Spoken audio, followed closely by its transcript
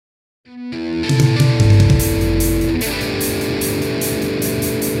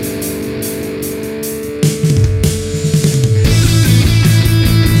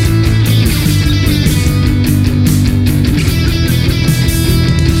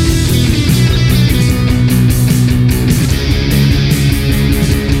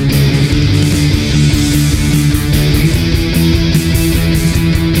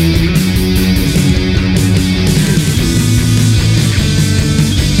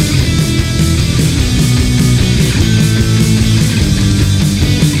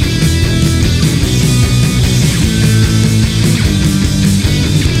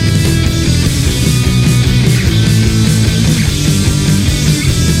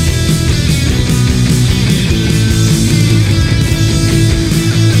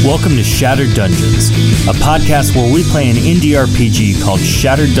Welcome to Shattered Dungeons, a podcast where we play an indie RPG called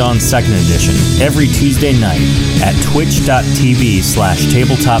Shattered Dawn 2nd Edition every Tuesday night at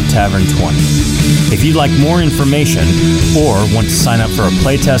twitch.tv/tabletoptavern20. If you'd like more information or want to sign up for a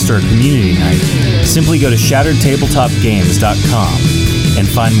playtest or a community night, simply go to shatteredtabletopgames.com and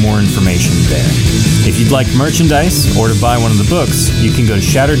find more information there. If you'd like merchandise or to buy one of the books, you can go to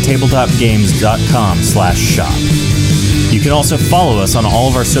shatteredtabletopgames.com/shop. You can also follow us on all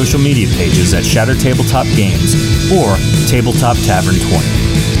of our social media pages at Shattered Tabletop Games or Tabletop Tavern 20.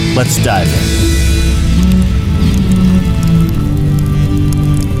 Let's dive in.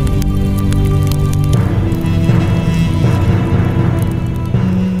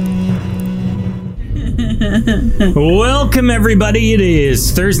 Welcome, everybody. It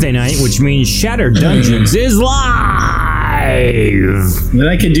is Thursday night, which means Shattered Dungeons is live. Then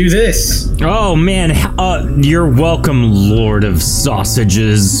I can do this. Oh, man. You're welcome, Lord of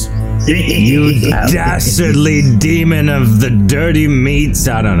Sausages. You dastardly demon of the dirty meats.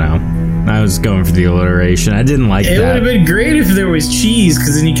 I don't know. I was going for the alliteration. I didn't like that. It would have been great if there was cheese,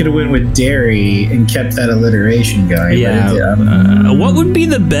 because then you could have went with dairy and kept that alliteration going. Yeah. What would be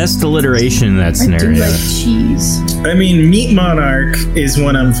the best alliteration in that scenario? I do like cheese. I mean, Meat Monarch is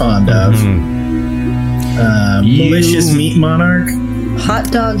one I'm fond of. Malicious Meat Monarch.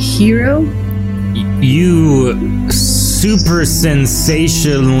 Hot Dog Hero. You super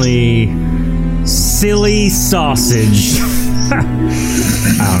sensationally silly sausage. I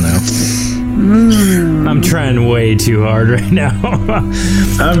don't know. I'm trying way too hard right now.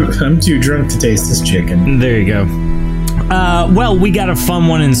 I'm too drunk to taste this chicken. There you go. Well, we got a fun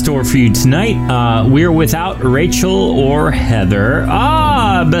one in store for you tonight. We're without Rachel or Heather.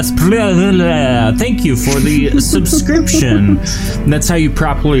 Thank you for the subscription. That's how you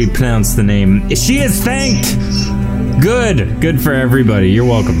properly pronounce the name. She is thanked. Good for everybody. You're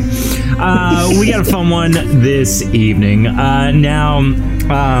welcome. We got a fun one this evening.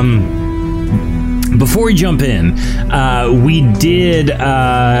 Before we jump in, we did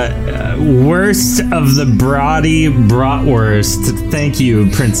Worst of the Brody Bratwurst. Thank you,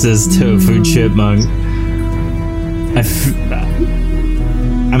 Princess Tofu Chipmunk.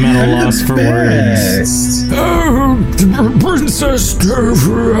 I'm at a loss for words. Oh, Princess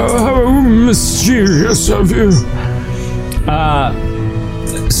Tofu, how mysterious of you.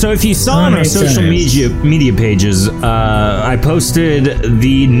 So if you saw on our social media pages, I posted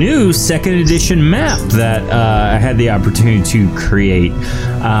the new 2nd edition map that I had the opportunity to create.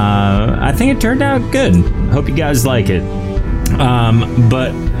 I think it turned out good. Hope you guys like it.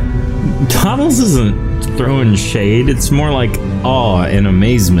 But Toddles isn't throwing shade. It's more like awe and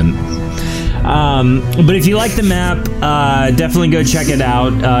amazement. But if you like the map, definitely go check it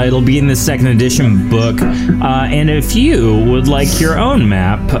out. It'll be in the 2nd edition book. And if you would like your own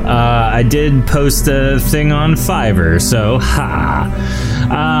map, I did post a thing on Fiverr, so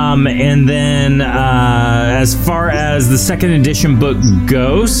and then as far as the 2nd edition book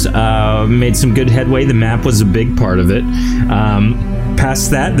goes, made some good headway. The map was a big part of it.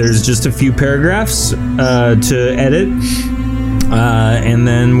 Past that, there's just a few paragraphs to edit. And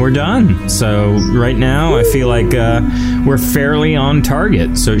then we're done. So right now, I feel like we're fairly on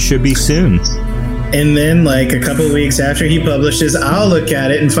target. So it should be soon. And then, like a couple of weeks after he publishes, I'll look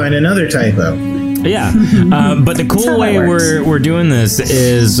at it and find another typo. Yeah, but the cool way we're doing this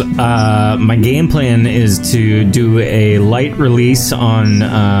is my game plan is to do a light release on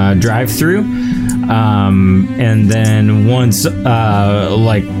drive-thru. And then once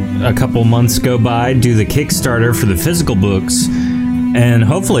like a couple months go by, do the Kickstarter for the physical books, and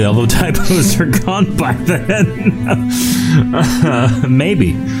hopefully all the typos are gone by then.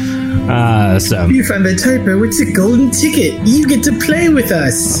 Maybe. So you find the typo, it's a golden ticket. You get to play with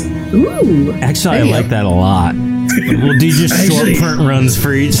us. Ooh. Actually, I like that a lot. We'll do just short print runs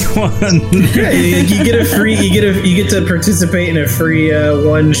for each one. Yeah, you get a free. You get to participate in a free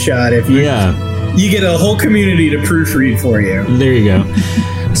one shot if you. Yeah. You get a whole community to proofread for you. There you go.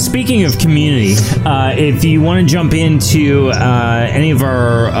 Speaking of community, if you want to jump into any of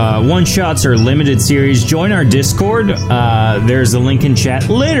our one-shots or limited series, join our Discord. There's a link in chat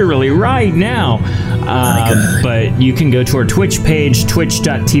literally right now. But you can go to our Twitch page,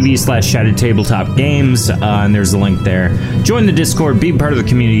 twitch.tv/shatteredtabletopgames, and there's a link there. Join the Discord, be part of the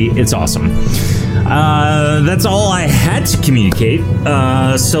community. It's awesome. That's all I had to communicate.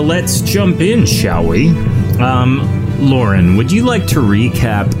 So let's jump in, shall we? Lauren, would you like to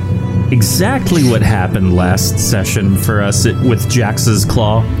recap exactly what happened last session for us with Jax's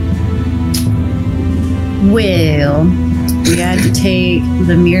Claw? Well, we had to take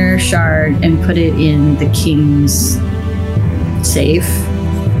the mirror shard and put it in the king's safe.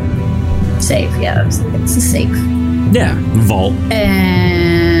 safe. Yeah, it's a safe. Yeah, vault.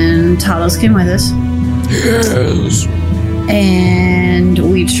 And Talos came with us. Yes. And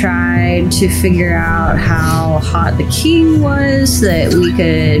we tried to figure out how hot the king was so that we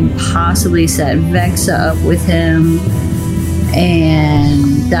could possibly set Vexa up with him.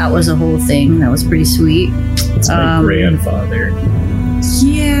 And that was a whole thing. That was pretty sweet. It's my grandfather.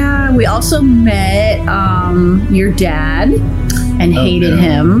 Yeah, we also met your dad and hated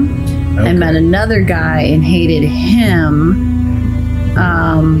him. Okay. And met another guy and hated him.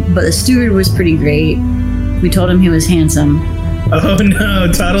 But the steward was pretty great. We told him he was handsome. Oh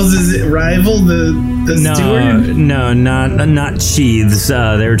no, Toddles is rival the steward? No, not Sheaths.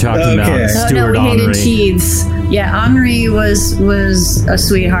 They were talking about Steward we hated Henri. Cheese. Yeah, Henri was a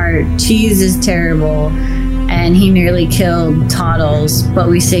sweetheart. Cheese is terrible. And he nearly killed Toddles, but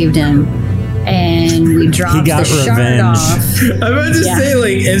we saved him. And we dropped the shard revenge. off. I'm about to say,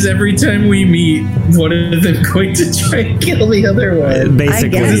 like, is every time we meet, one of them going to try and kill the other one?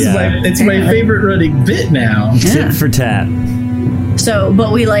 Basically, It's my favorite running bit now. Tit for tat. So,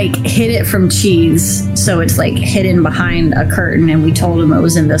 but we like hid it from Cheese, so it's like hidden behind a curtain, and we told him it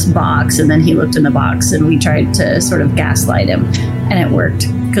was in this box, and then he looked in the box, and we tried to sort of gaslight him, and it worked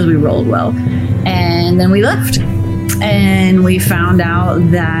because we rolled well. And then we left, and we found out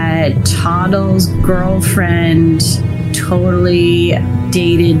that Toddle's girlfriend totally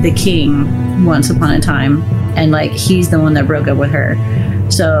dated the king once upon a time, and like he's the one that broke up with her.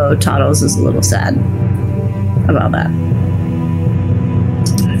 So Toddles is a little sad about that.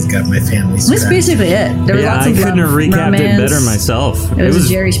 It's got my family. That's basically it. There was lots I of couldn't have recapped romance. it better myself. It was a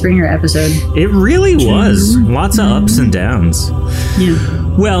Jerry Springer episode. It really was. Lots of ups and downs. Yeah.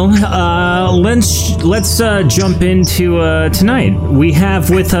 Well, let's jump into tonight. We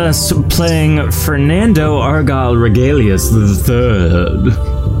have with us playing Fernando Argyle Regalius III.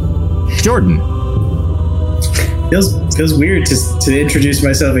 Jordan. Feels weird to introduce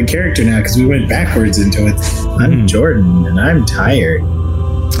myself in character now because we went backwards into it. I'm Jordan and I'm tired.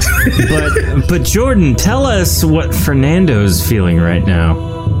 But Jordan, tell us what Fernando's feeling right now.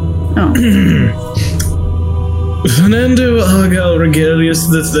 Oh. Fernando Argyle Regalius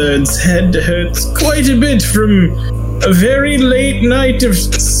III's head hurts quite a bit from a very late night of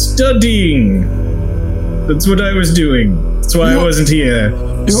studying. That's what I was doing. That's why I wasn't here.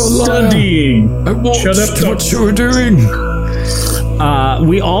 Studying. I watched Shut up, what you were doing.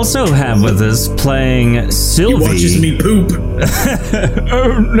 We also have with us playing Sylvie. He watches me poop.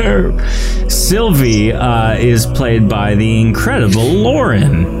 Oh no. Sylvie is played by the incredible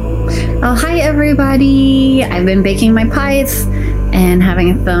Lauren. Oh, hi everybody. I've been baking my pies and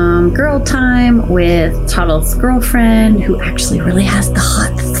having some girl time with Toddle's girlfriend, who actually really has the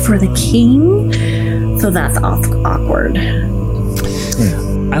hots for the king. So that's awkward.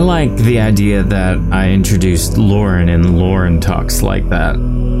 I like the idea that I introduced Lauren and Lauren talks like that.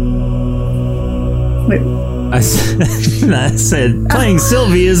 Wait. I said playing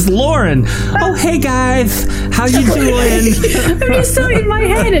Sylvie is Lauren. Oh, hey guys, how you doing? I'm just still in my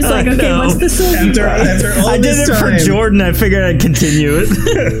head. It's like, okay, what's the Sylvie? After all I did this it time, for Jordan. I figured I'd continue it.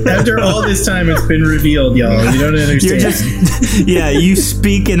 After all this time, it's been revealed, y'all. You don't understand. You're just, you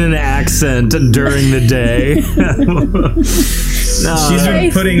speak in an accent during the day. She's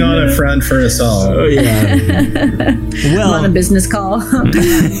been putting on a front for us all. Oh, yeah. Well, I'm on a business call.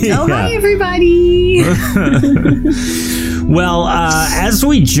 Hi everybody. Well, as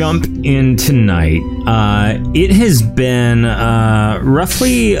we jump in tonight, it has been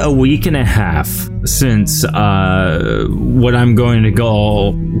roughly a week and a half since what I'm going to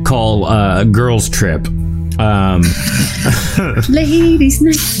call a girls' trip. Ladies'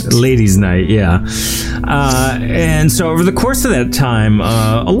 night. Ladies' night, yeah. And so over the course of that time,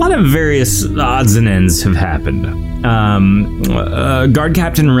 a lot of various odds and ends have happened. Guard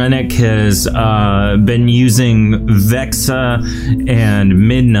Captain Rennick has been using Vexa and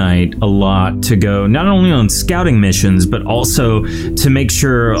Midnight a lot to go not only on scouting missions, but also to make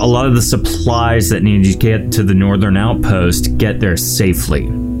sure a lot of the supplies that need to get to the northern outpost get there safely.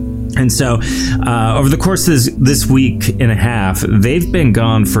 And so, over the course of this week and a half, they've been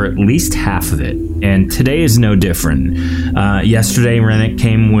gone for at least half of it. And today is no different. Yesterday, Rennick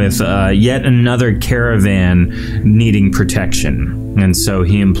came with yet another caravan needing protection. And so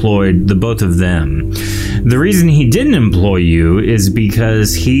he employed the both of them. The reason he didn't employ you is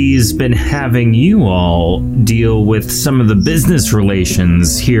because he's been having you all deal with some of the business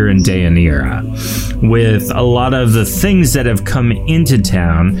relations here in Deianira, with a lot of the things that have come into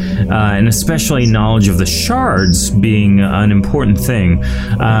town, and especially knowledge of the shards being an important thing.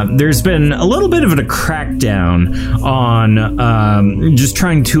 There's been a little bit of a crackdown on just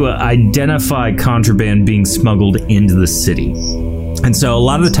trying to identify contraband being smuggled into the city. And so a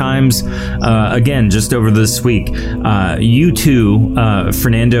lot of the times, again, just over this week, you two,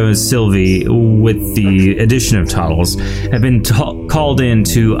 Fernando and Sylvie, with the addition of Toddles, have been called in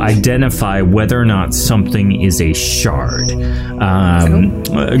to identify whether or not something is a shard.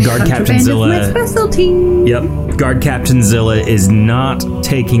 Guard Captain Zilla... Yep. Guard Captain Zilla is not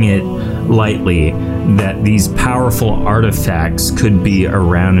taking it lightly that these powerful artifacts could be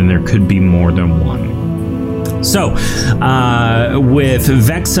around, and there could be more than one. So, with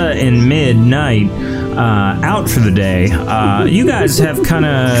Vexa and Midnight out for the day, you guys have kind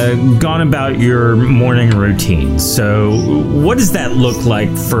of gone about your morning routine. So, what does that look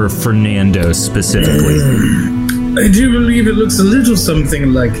like for Fernando specifically? I do believe it looks a little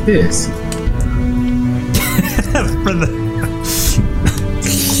something like this.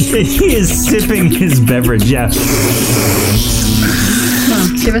 He is sipping his beverage, yeah. Oh,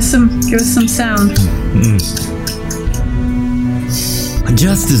 give us some sound.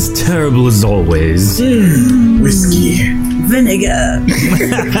 Just as terrible as always. Whiskey. Vinegar.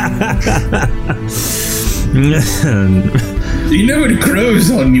 You know it grows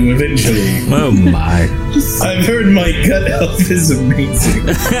on you eventually. Oh my. I've heard my gut health is amazing.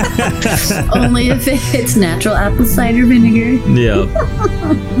 Only if it's natural apple cider vinegar. Yeah.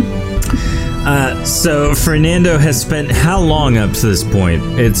 So Fernando has spent how long up to this point?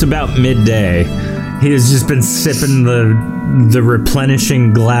 It's about midday. He has just been sipping the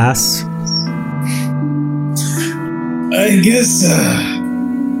replenishing glass. I guess,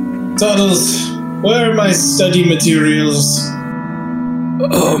 Toddles, where are my study materials?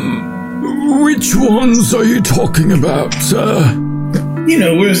 Which ones are you talking about, sir? You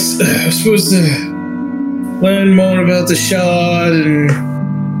know, we're supposed to learn more about the shard and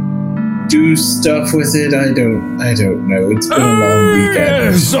do stuff with it. I don't know. It's been a long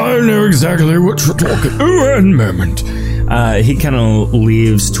weekend. Yes, I know exactly what you're talking. One moment. He kind of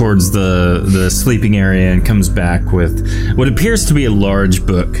leaves towards the sleeping area and comes back with what appears to be a large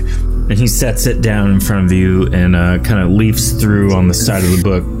book. And he sets it down in front of you and kind of leafs through on the side of the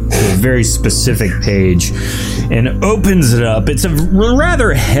book to a very specific page and opens it up. It's a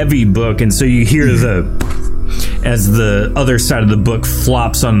rather heavy book, and so you hear as the other side of the book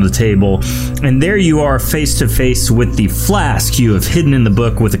flops on the table, and there you are face to face with the flask you have hidden in the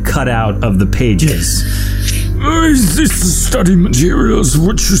book with a cutout of the pages. Is this the study materials of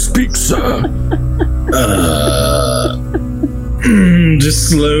which you speak, sir? Just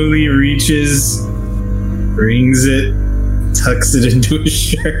slowly reaches, brings it, tucks it into his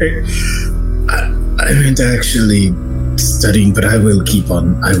shirt. I meant actually studying, but I will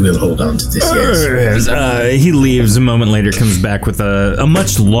hold on to this, yes. He leaves a moment later, comes back with a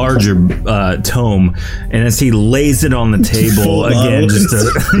much larger tome, and as he lays it on the table, again,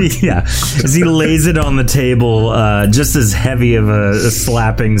 as he lays it on the table, just as heavy of a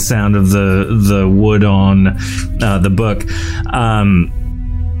slapping sound of the wood on the book.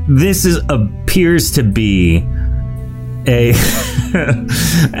 This appears to be a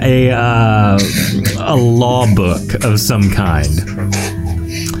law book of some kind.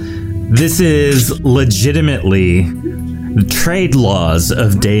 This is legitimately the trade laws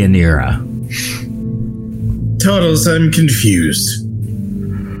of Deianira. Toddles, I'm confused.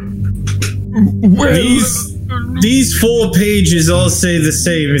 Well, these 4 pages all say the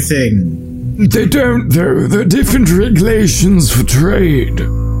same thing. they don't, though. They're different regulations for trade.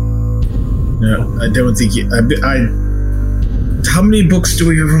 No, I don't think you... How many books do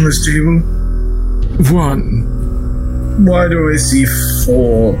we have on this table? 1. Why do I see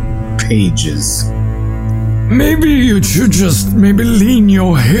 4 pages? Maybe you should just lean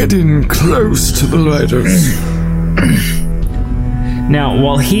your head in close to the letters. Now,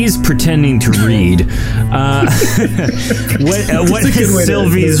 while he's pretending to read, what has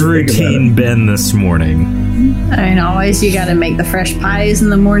Sylvie's routine been this morning? I mean, always you got to make the fresh pies in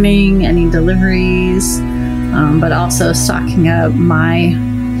the morning, any deliveries, but also stocking up my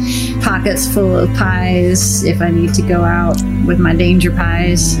pockets full of pies if I need to go out with my danger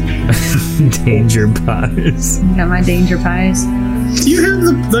pies. Danger pies. Got my danger pies. Do you have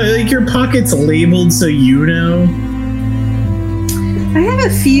your pockets labeled so you know? I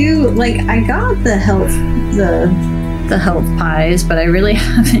have a few, I got the the health pies, but I really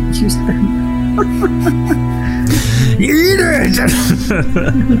haven't used them. Eat it!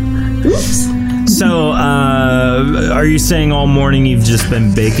 Oops. So, are you saying all morning you've just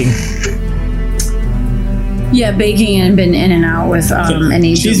been baking? Yeah, baking and been in and out with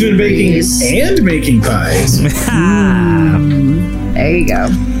any. She's been baking and making pies. There you go.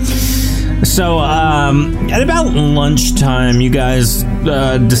 So, at about lunchtime, you guys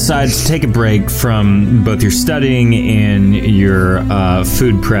decide to take a break from both your studying and your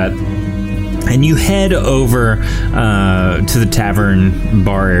food prep. And you head over to the tavern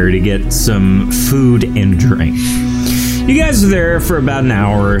bar area to get some food and drink. You guys are there for about an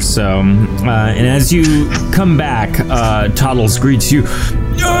hour or so. And as you come back, Toddles greets you.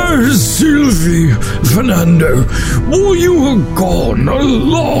 Sylvie, Fernando, while you were gone, a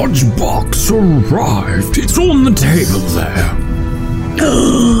large box arrived. It's on the table there.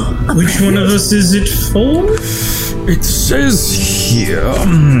 Which one of us is it for? It says here.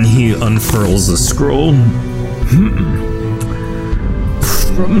 He unfurls a scroll.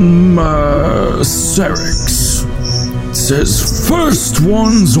 From Serix. It says, first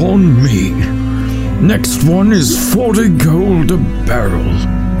one's on me. Next one is 40 gold a barrel.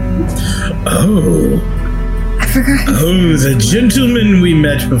 Oh. I forgot. Oh, the gentleman we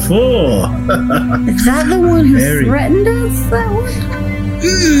met before. Is that the one who Very- threatened us that one?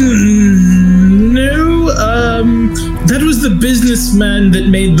 No, that was the businessman that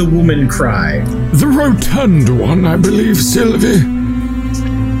made the woman cry. The rotund one, I believe, Sylvie.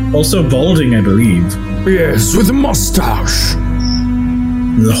 Also balding, I believe. Yes, with a mustache.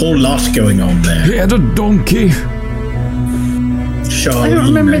 There's a whole lot going on there. He had a donkey. Charlene, I don't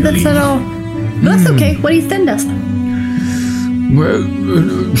remember this believe. at all. But that's okay. What do you send us? Well,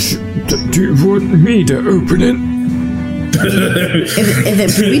 do you want me to open it? Is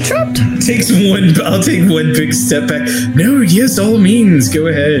it booby trapped? I'll take one big step back. No, yes, all means, go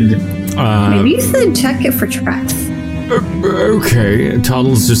ahead. Maybe you should check it for traps. Okay.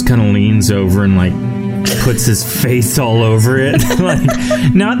 Toddles just kind of leans over and like puts his face all over it. Like,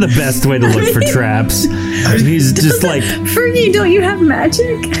 not the best way to look for traps. He's just like, Fergie, don't you have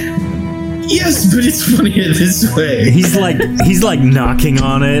magic? Yes, but it's funnier this way. he's like knocking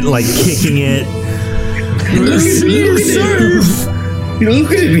on it, like kicking it. Look at me,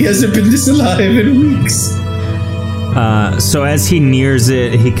 look at him, he hasn't been this alive in weeks. So as he nears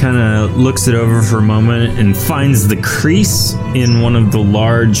it, he kind of looks it over for a moment and finds the crease in one of the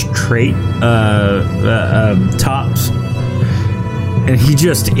large crate tops. And he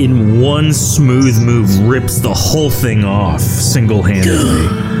just, in one smooth move, rips the whole thing off single-handedly.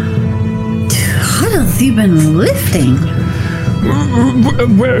 What has he been lifting?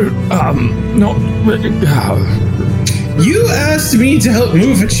 Well, not. You asked me to help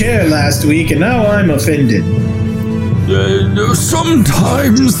move a chair last week, and now I'm offended.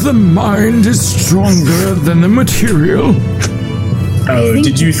 Sometimes the mind is stronger than the material. Oh,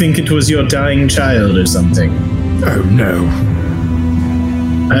 did you think it was your dying child or something? Oh no.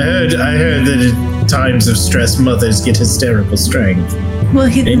 I heard that at times of stress, mothers get hysterical strength. Well,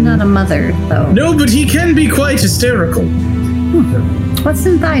 he's not a mother, though. No, but he can be quite hysterical. What's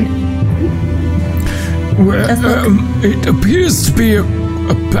inside? Well, Let's look. it appears to be a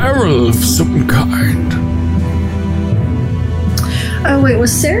barrel of some kind. Oh, wait,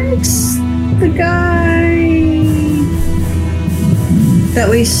 was Serix the guy that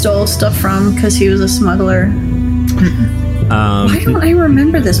we stole stuff from because he was a smuggler? Why don't I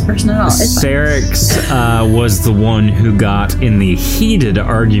remember this person at all? It's fine. Serix was the one who got in the heated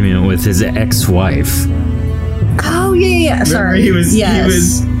argument with his ex-wife. Oh, yeah. Sorry.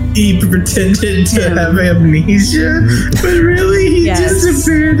 He pretended to have amnesia, but really he just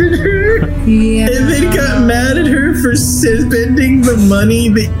abandoned her. Yeah. And then got mad at her for spending the money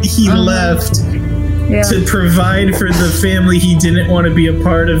that he left to provide for the family he didn't want to be a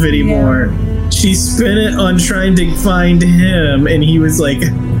part of anymore. Yeah. She spent it on trying to find him, and he was like,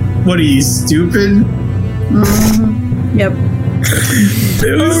 "What are you, stupid?" Mm-hmm. Yep.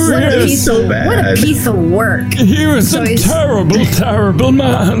 It was so bad. What a piece of work. He was a terrible, terrible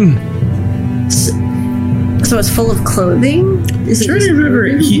man. So it's full of clothing? I'm trying to remember.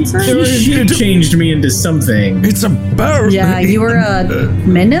 He changed me into something. It's a barrel. Yeah, you were a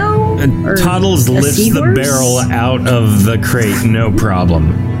minnow? Toddles lifts the barrel out of the crate, no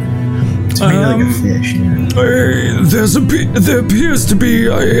problem. Like a fish. There appears to be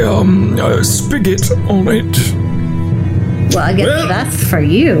a spigot on it. Well, I guess that's for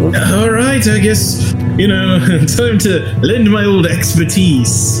you. All right, I guess, time to lend my old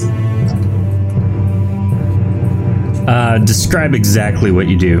expertise. Describe exactly what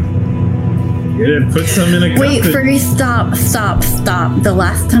you do. Put some in a cup. Wait, Fergie, stop. The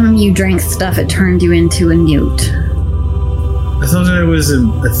last time you drank stuff, it turned you into a newt. I thought I was a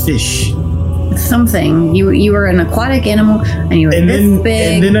fish. Something. You were an aquatic animal, and you were this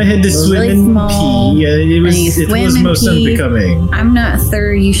big. And then I had to swim really and small, pee. It was most unbecoming. I'm not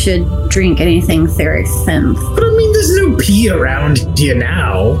sure you should drink anything Theric synth. But I mean, there's no pee around here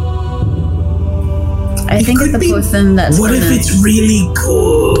now. I think it's the potion that's. What if it's really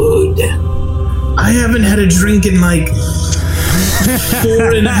good? I haven't had a drink in like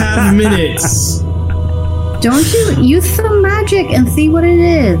 4.5 minutes. Don't you use some magic and see what it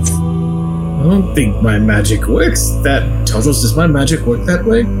is? I don't think my magic works. Does my magic work that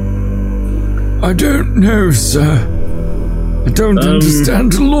way? I don't know, sir. I don't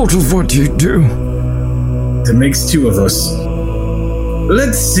understand a lot of what you do. That makes two of us.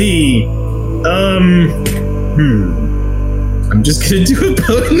 Let's see. I'm just gonna do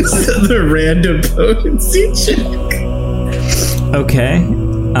the random potency check. Okay.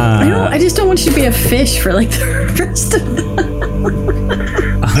 I just don't want you to be a fish for like the rest of the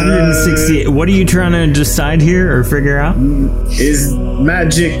 168. What are you trying to decide here or figure out? Is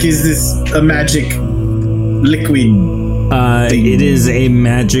this a magic liquid? It is a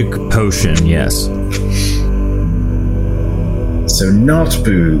magic potion, yes. So not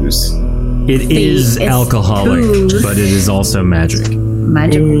booze. It is alcoholic, booze. but it is also magic.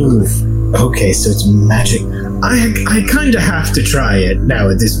 magic booze. Okay, so it's magic. I kind of have to try it now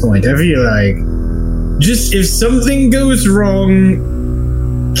at this point. I feel like just if something goes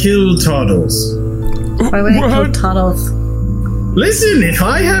wrong, kill Toddles. Why would I kill Toddles? Listen, if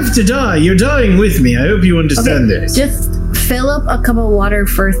I have to die, you're dying with me. I hope you understand this. Just fill up a cup of water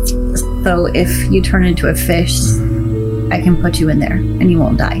first, so if you turn into a fish, I can put you in there and you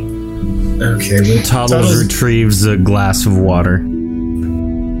won't die. Okay, well, Toddles retrieves a glass of water.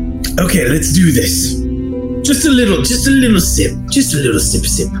 Okay, let's do this. Just a little sip. Just a little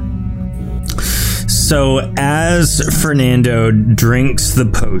sip. So as Fernando drinks the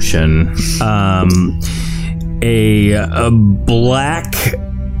potion, a black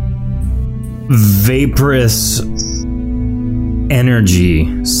vaporous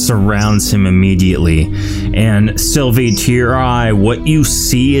energy surrounds him immediately. And Sylvie, to your eye, what you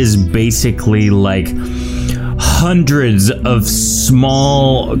see is basically like hundreds of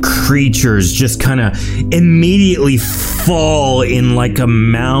small creatures just kind of immediately fall in like a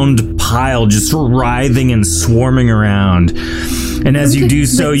mound pile, just writhing and swarming around. And as you do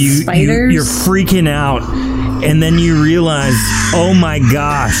so, you're freaking out, and then you realize, oh my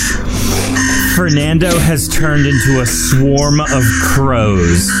gosh, Fernando has turned into a swarm of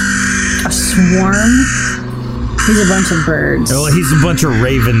crows. A swarm? He's a bunch of birds. Well, he's a bunch of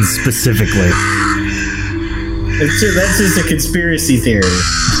ravens specifically. That's just a conspiracy theory.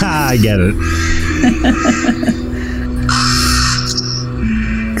 I get it.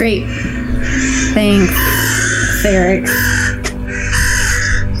 Great. Thanks, Theric.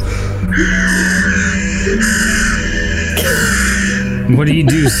 What do you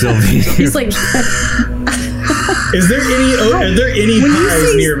do, Sylvie? He's like... Are there any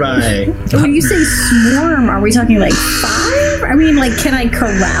pies nearby? When you say swarm, are we talking like 5? I mean, like, can I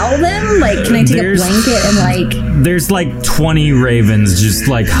corral them? Like, can I take a blanket and like... There's like 20 ravens just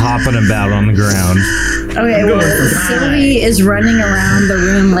like hopping about on the ground. Okay, well, Sylvie is running around the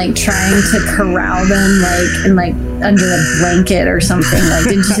room like trying to corral them like in like under a blanket or something. Like,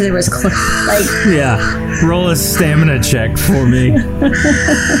 didn't you see there was like... Yeah, roll a stamina check for me.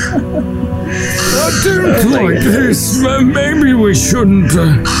 I don't like this. Maybe we shouldn't.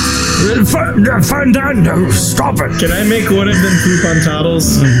 Fernando, stop it. Can I make one of them poop on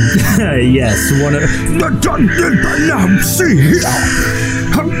Toddles? Yes, one of... Now, see here.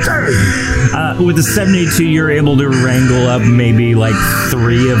 Okay. With a 72, you're able to wrangle up maybe like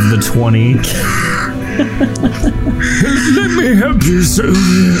 3 of the 20. Let me help you, sir.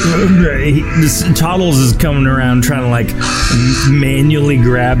 Toddles is coming around trying to like manually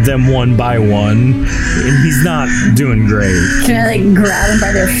grab them one by one, and he's not doing great. Can I like grab them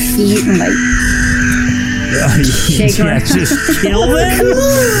by their feet and like shake them? Yeah, just kill them? No,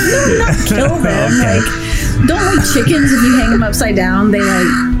 not kill them. Okay. Like, don't like chickens, if you hang them upside down, they like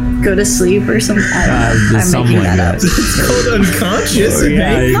go to sleep or something. I don't know. I'm making that up. It's called unconscious.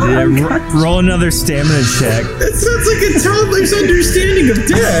 Roll another stamina check. That sounds like a toddler's understanding of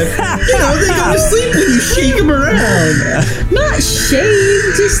death. You know, they go to sleep when you shake them around. Not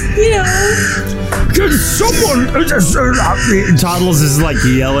shake, just, you know. Can someone... Toddles is like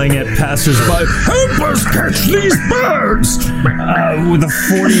yelling at passersby. Help us catch these birds! With a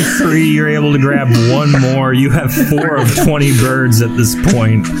 43, you're able to grab one more. You have 4 of 20 birds at this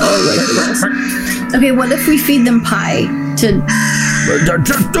point. Okay, what if we feed them pie to...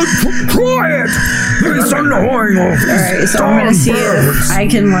 Just try it! It's annoying. Alright, so I'm gonna see if I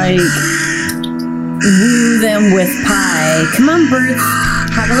can, like, woo them with pie. Come on, birds.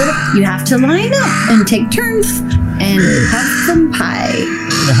 Have a little... You have to line up and take turns and have some pie.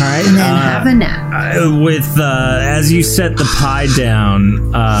 Alright. And then have a nap. As you set the pie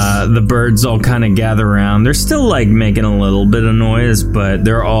down, the birds all kind of gather around. They're still, like, making a little bit of noise, but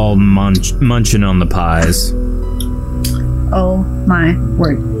they're all munching on the pies. Oh my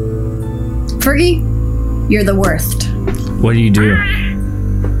word. Fergie, you're the worst. What do you do?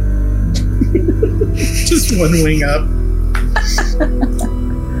 Just one wing up.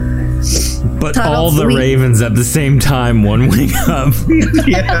 But Toddles, all the ravens at the same time, one wing up.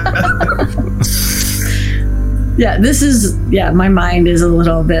 Yeah, this is... Yeah, my mind is a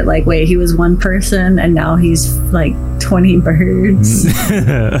little bit like, wait, he was one person and now he's like 20 birds.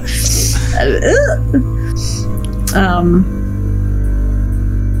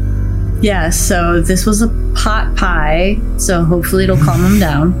 Yeah, so this was a pot pie, so hopefully it'll calm him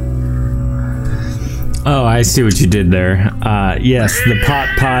down. Oh, I see what you did there. Yes, the pot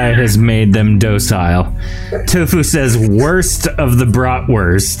pie has made them docile. Tofu says, worst of the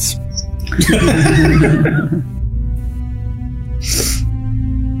bratwursts.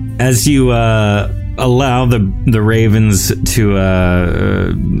 As you allow the ravens to,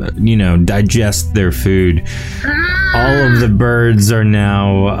 digest their food, all of the birds are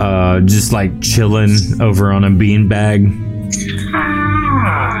now just like chilling over on a beanbag.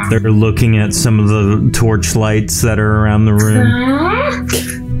 They're looking at some of the torch lights that are around the room.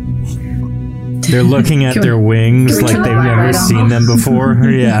 They're looking at their wings like they've never seen them before.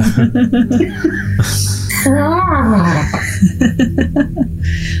 Yeah.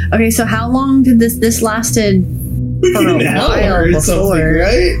 Okay, so how long did this lasted? For an hour or something,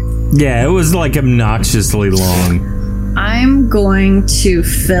 right? Yeah, it was like obnoxiously long. I'm going to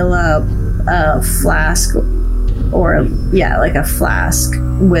fill up a flask, like a flask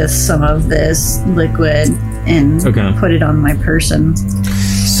with some of this liquid and put it on my person.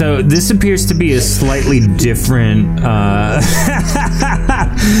 So this appears to be a slightly different...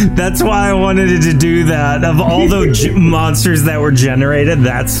 that's why I wanted to do that. Of all the monsters that were generated,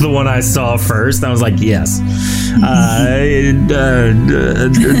 that's the one I saw first. I was like, yes.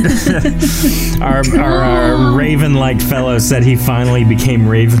 Our Raven-like fellow said he finally became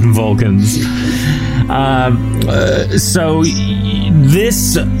Raven Vulcans. So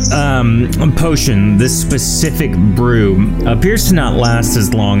this potion, this specific brew, appears to not last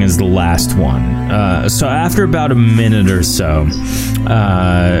as long as the last one. So after about a minute or so,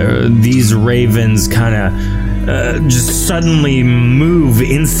 these ravens kind of just suddenly move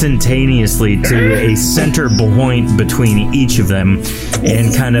instantaneously to a center point between each of them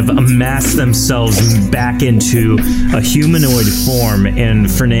and kind of amass themselves back into a humanoid form, and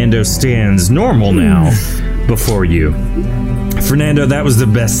Fernando stands normal now before you. Fernando, that was the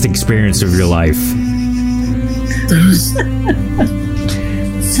best experience of your life.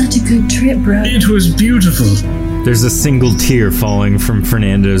 Such a good trip, bro. It was beautiful. There's a single tear falling from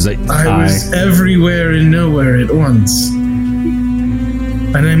Fernando's eye. I was everywhere and nowhere at once.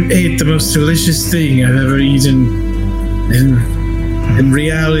 And I ate the most delicious thing I've ever eaten. And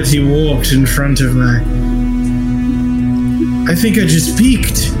reality walked in front of my... I think I just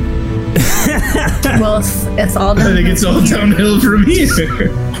peaked. Well, it's all downhill. I think it's all downhill from here.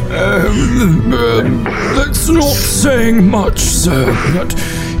 That's not saying much, sir, but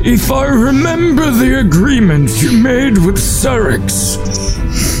if I remember the agreement you made with Syrinx,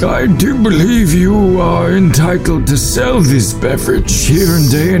 I do believe you are entitled to sell this beverage here in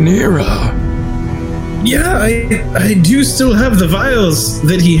Deanira. Yeah, I do still have the vials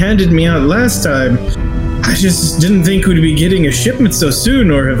that he handed me out last time. I just didn't think we'd be getting a shipment so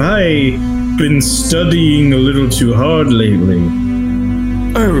soon, or have I been studying a little too hard lately?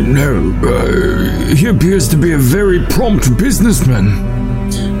 Oh no, he appears to be a very prompt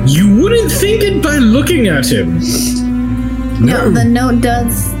businessman. You wouldn't think it by looking at him. No, the note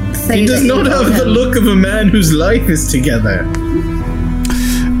does say he does not have the look of a man whose life is together.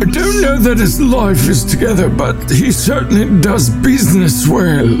 I don't know that his life is together, but he certainly does business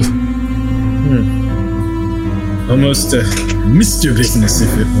well. Almost a Mr. Business,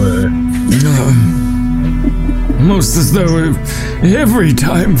 if it were. Almost as though every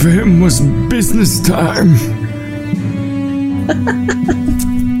time for him was business time.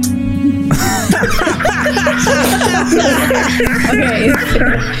 Okay,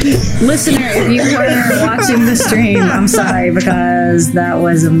 listener, if you were watching the stream, I'm sorry because that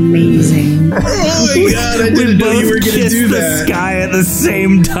was amazing. Oh my god, I didn't know you were going to do the that. sky at the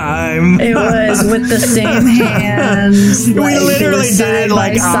same time. It was with the same hands. We literally did it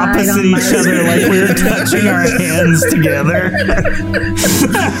like opposite each other, like we were touching our hands together.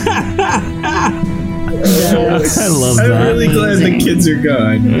 I love that. I'm really glad the kids are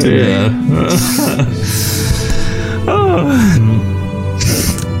gone today. Yeah.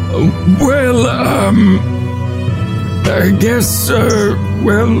 Well, I guess,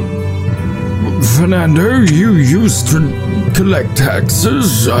 Fernando, you used to collect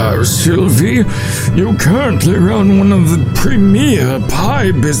taxes. Sylvie, you currently run one of the premier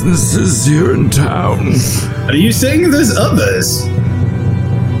pie businesses here in town. Are you saying there's others?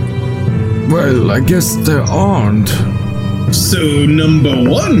 Well, I guess there aren't. So, number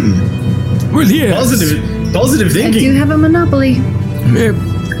one. Well, yes. Positive I thinking. do have a monopoly. Yep.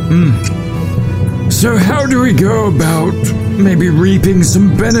 So how do we go about maybe reaping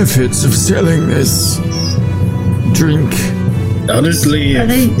some benefits of selling this drink? Honestly,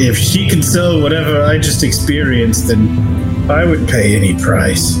 if she can sell whatever I just experienced, then I would pay any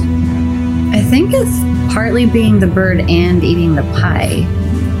price. I think it's partly being the bird and eating the pie.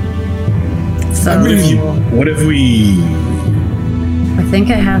 So What if we... I think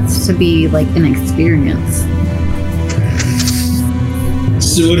it has to be like an experience.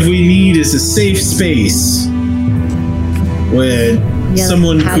 So what we need is a safe space where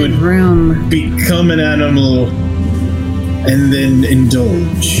someone could room. become an animal and then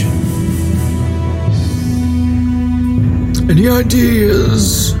indulge. Any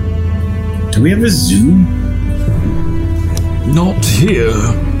ideas? Do we have a zoo? Not here.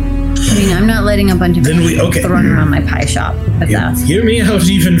 I mean, I'm not letting a bunch of people thrown around my pie shop. If that's Hear me out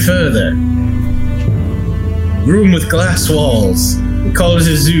even further. Room with glass walls. We call it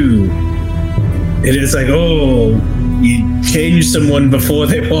a zoo. It is like, oh, you change someone before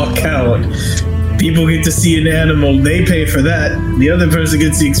they walk out. People get to see an animal, they pay for that. The other person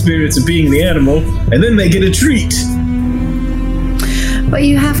gets the experience of being the animal, and then they get a treat. But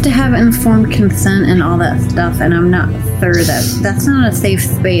you have to have informed consent and all that stuff, and I'm not sure that's not a safe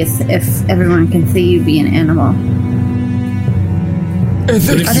space if everyone can see you be an animal.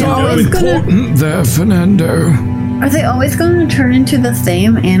 Ethics are important there, Fernando. Are they always going to turn into the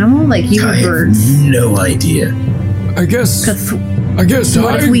same animal, like you I birds? have no idea. I guess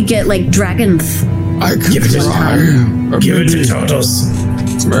what if we get like dragons? I could Give it to try. Give it to Turtles.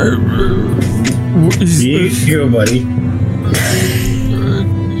 Here you go, buddy.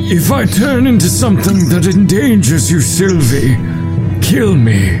 If I turn into something that endangers you, Sylvie, kill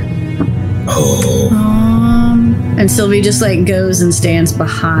me. Oh. And Sylvie just like goes and stands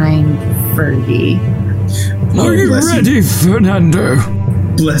behind Fergie. Are you ready, Fernando?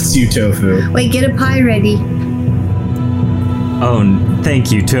 Bless you, Tofu. Wait, get a pie ready. Oh,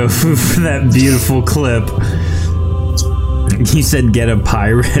 thank you, Tofu, for that beautiful clip. You said get a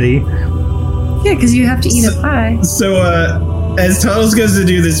pie ready? Yeah, because you have to eat a pie. So, as Tuttles goes to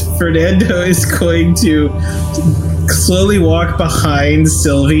do this, Fernando is going to slowly walk behind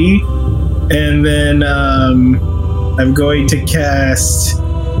Sylvie, and then I'm going to cast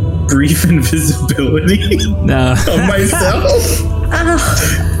brief invisibility on myself.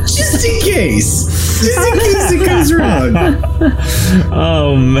 Just in case. Just in case it goes wrong.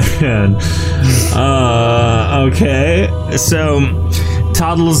 Oh, man. Okay. So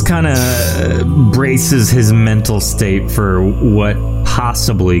Toddles kind of braces his mental state for what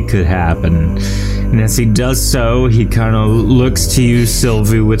possibly could happen. And as he does so, he kind of looks to you,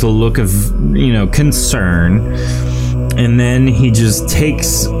 Sylvie, with a look of, concern. And then he just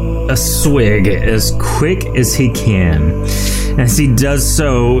takes a swig as quick as he can. As he does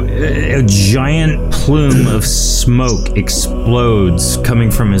so, a giant plume of smoke explodes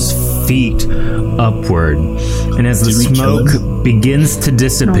coming from his feet upward. And as the smoke begins to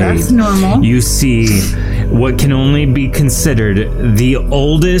dissipate, you see what can only be considered the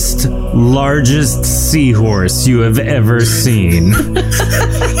oldest, largest seahorse you have ever seen.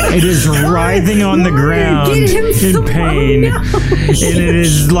 It is writhing on the ground in pain, and it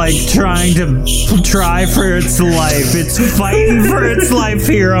is like trying for its life. It's fighting for its life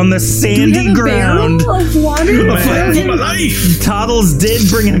here on the sandy ground. Of water? Toddles did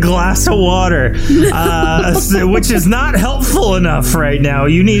bring a glass of water, which is not helpful enough right now.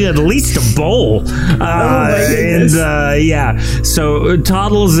 You need at least a bowl. So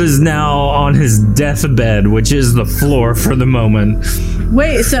Toddles is now on his deathbed, which is the floor for the moment.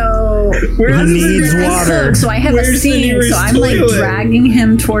 Wait, so So Where needs water. So I have a Where's the sink. So nearest I'm like toilet? dragging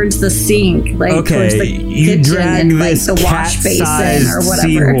him towards the sink, like towards Okay, the you kitchen drag and like this the wash basin cat-sized or whatever.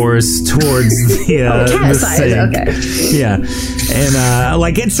 seahorse towards the Cat size, sink. okay. Yeah, and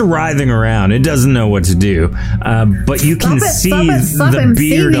like it's writhing around. It doesn't know what to do, but you can see stop, the I'm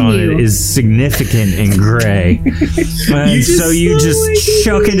beard saving on you. it is significant and gray. And just so you saw just like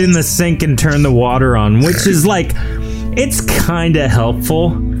chuck it in the sink and turn the water on, which is like, it's kind of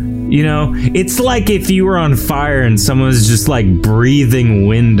helpful. You know, it's like if you were on fire and someone's just like breathing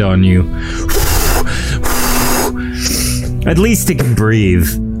wind on you. At least it can breathe.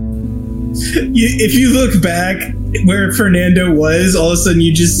 If you look back where Fernando was, all of a sudden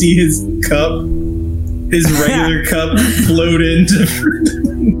you just see his cup, his regular cup, float into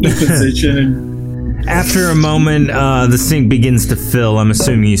position. After a moment, the sink begins to fill. I'm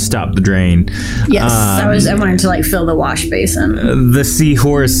assuming you stopped the drain. Yes, I wanted to like fill the wash basin. The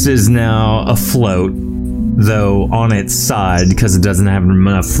seahorse is now afloat, though on its side because it doesn't have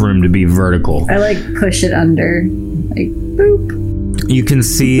enough room to be vertical. I like push it under, like boop. You can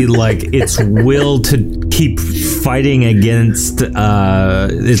see like its will to keep fighting against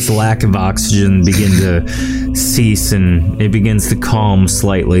its lack of oxygen begin to cease, and it begins to calm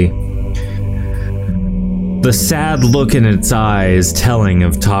slightly. The sad look in its eye is telling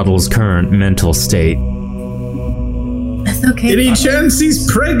of Toddle's current mental state. That's okay. Any chance he's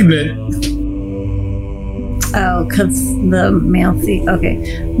pregnant? Oh, because the male thief.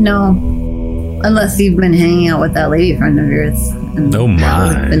 Okay. No. Unless you've been hanging out with that lady friend of yours. And Oh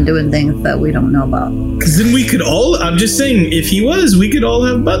my. been doing things that we don't know about. Because then we could all, I'm just saying, if he was, we could all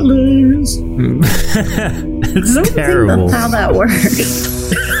have butlers. It's I don't terrible. think that's how that works.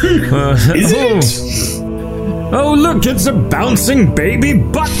 Is it? Oh, look, it's a bouncing baby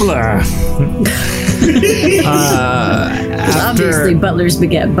butler. Obviously, butlers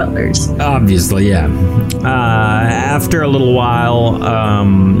beget butlers. Obviously, yeah. After a little while,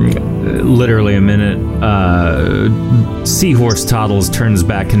 literally a minute, Seahorse Toddles turns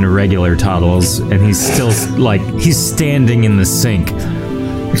back into regular Toddles, and he's still, like, he's standing in the sink.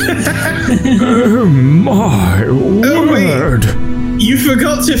 Oh, my word. You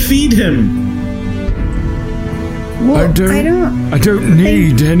forgot to feed him. Well, I don't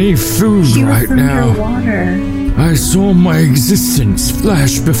need any food He right was now. underwater. I saw my existence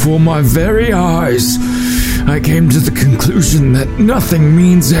flash before my very eyes. I came to the conclusion that nothing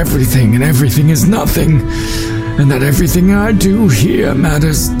means everything and everything is nothing, and that everything I do here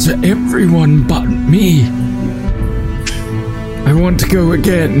matters to everyone but me. I want to go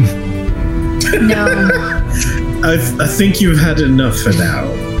again. No. I think you've had enough for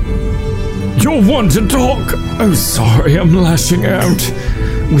now. You'll want to talk. Oh, sorry, I'm lashing out.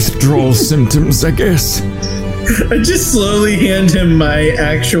 Withdrawal symptoms, I guess. I just slowly hand him my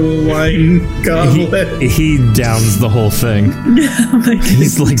actual wine goblet. He downs the whole thing.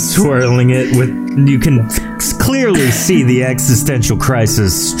 He's like swirling it with. You can clearly see the existential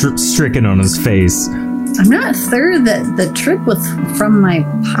crisis stricken on his face. I'm not sure that the trick was from my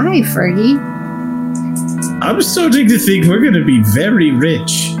pie, Fergie. I'm starting to think we're going to be very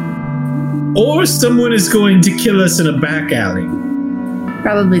rich. Or someone is going to kill us in a back alley.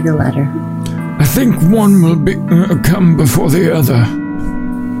 Probably the latter. I think one will come before the other.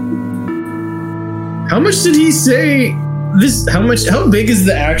 How much did he say? How big is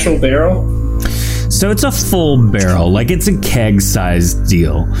the actual barrel? So it's a full barrel, like it's a keg-sized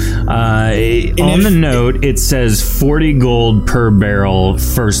deal. On the note, it says 40 gold per barrel.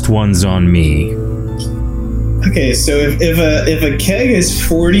 First one's on me. Okay, so if a keg is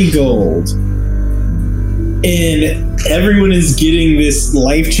 40 gold, and everyone is getting this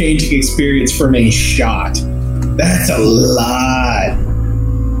life-changing experience from a shot, that's a lot.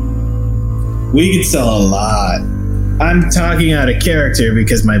 We could sell a lot. I'm talking out of character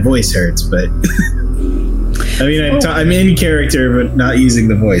because my voice hurts, but I mean, I'm in character, but not using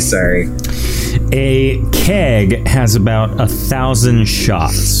the voice. Sorry. A keg has about 1,000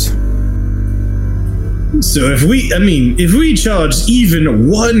 shots. So if we charge even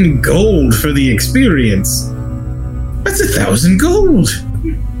 1 gold for the experience, that's 1,000 gold.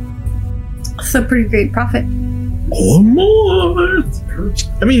 That's a pretty great profit. Or more.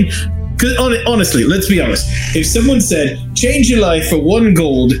 I mean, because honestly, let's be honest. If someone said, change your life for 1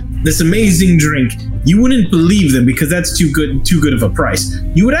 gold, this amazing drink, you wouldn't believe them because that's too good of a price.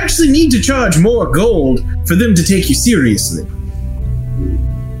 You would actually need to charge more gold for them to take you seriously.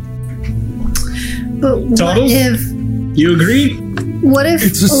 But what Toddles? if... You agree? What if...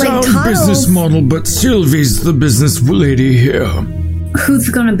 It's a sound Toddles, business model, but Sylvie's the business lady here. who's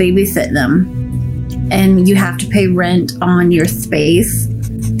going to babysit them? And you have to pay rent on your space.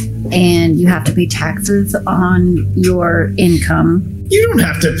 and you have to pay taxes on your income. You don't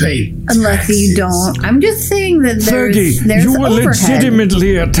have to pay unless taxes. You don't. I'm just saying that Fergie, there's you were overhead.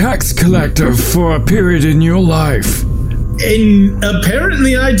 legitimately a tax collector for a period in your life. And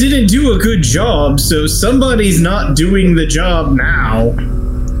apparently I didn't do a good job, so somebody's not doing the job now.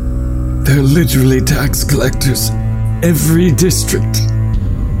 They're literally tax collectors. Every district.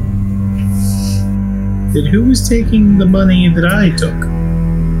 Then who was taking the money that I took?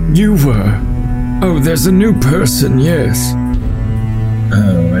 You were. Oh, there's a new person, yes.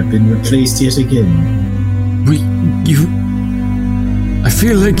 Oh, I've been replaced yet again. I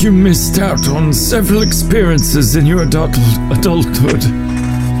feel like you missed out on several experiences in your adulthood.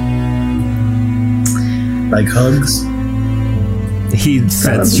 Like hugs? He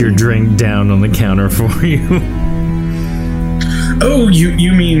sets your drink down on the counter for you. Oh,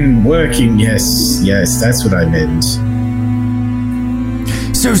 you mean working? Yes, that's what I meant.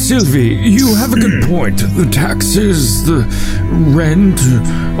 So, Sylvie, you have a good point. The taxes, the rent,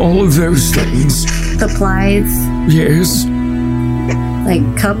 all of those things. Supplies. Yes. Like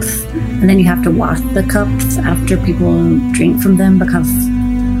cups, and then you have to wash the cups after people drink from them because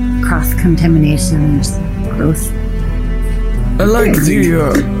cross-contamination is gross. I like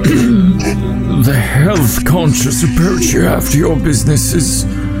the health-conscious approach you have to your businesses.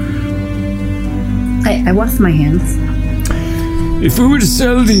 I wash my hands. If we were to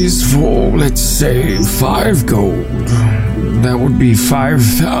sell these for, let's say, 5 gold, that would be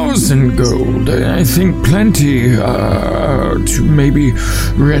 5,000 gold. I think plenty to maybe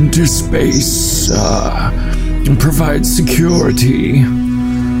rent a space and provide security.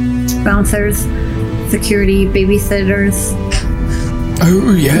 Bouncers, security, babysitters.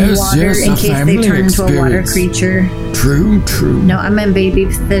 Oh, yes, water yes, in a case family they turn into a water experience. creature. True. No, I meant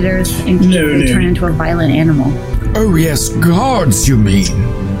babysitters in case they turn into a violent animal. Oh, yes, guards, you mean?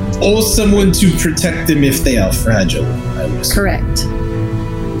 Or someone to protect them if they are fragile. Correct.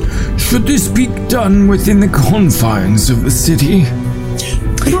 Should this be done within the confines of the city?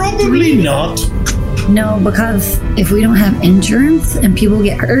 Probably not. No, because if we don't have insurance and people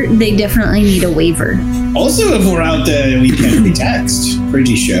get hurt, they definitely need a waiver. Also, if we're out there, we can't be taxed.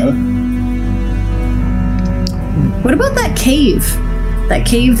 Pretty sure. What about that cave? That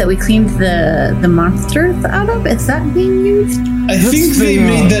cave that we cleaned the monsters out of? Is that being used? I think they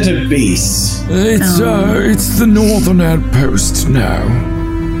made that a base. It's the northern outpost now.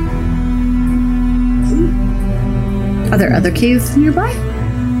 Are there other caves nearby?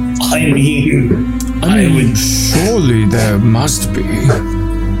 I mean, surely there must be.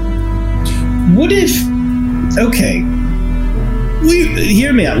 What if? Okay,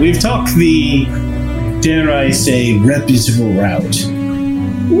 hear me out. We've talked the, dare I say, reputable route.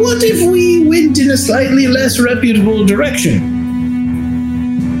 What if we went in a slightly less reputable direction?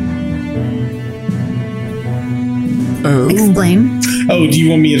 Oh. Explain. Oh, do you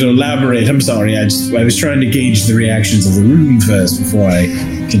want me to elaborate? I'm sorry. I was trying to gauge the reactions of the room first before I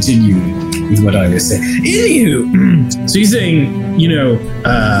continue with what I was saying. Anywho, so he's saying,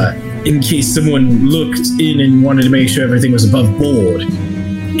 in case someone looked in and wanted to make sure everything was above board,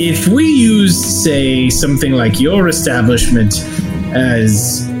 if we use, say, something like your establishment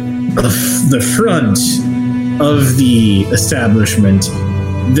as the front of the establishment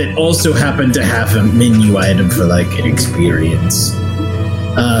that also happened to have a menu item for like an experience,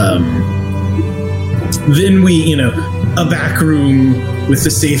 then we, a back room with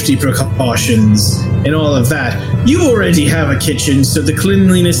the safety precautions and all of that. You already have a kitchen, so the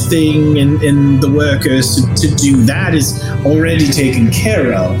cleanliness thing and the workers to do that is already taken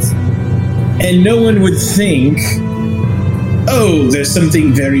care of. And no one would think, oh, there's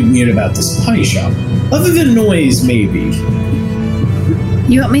something very weird about this pie shop. Other than noise, maybe.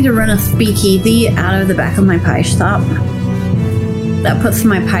 You want me to run a speakeasy out of the back of my pie shop? That puts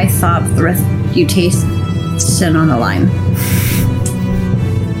my pie shop's reputation on the line.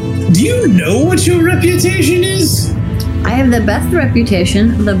 Do you know what your reputation is? I have the best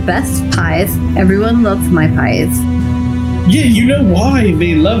reputation, the best pies. Everyone loves my pies. Yeah, you know why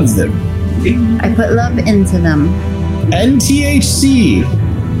they love them. I put love into them. And THC.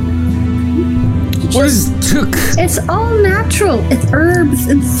 What is took? It's all natural. It's herbs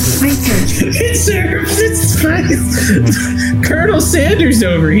and spices. It's herbs and spices. Colonel Sanders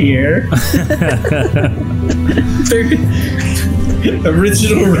over here.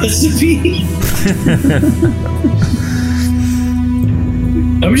 Original recipe.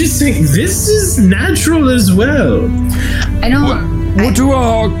 I'm just saying, this is natural as well. I don't. What do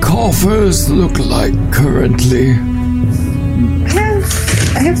our coffers look like currently?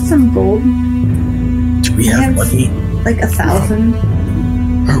 I have some gold. Do we have money? Like 1,000.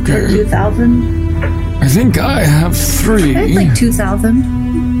 Okay. 2,000? I think I have 3. It's like 2,000.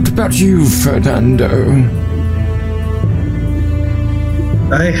 What about you, Fernando?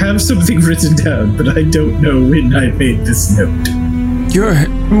 I have something written down, but I don't know when I made this note.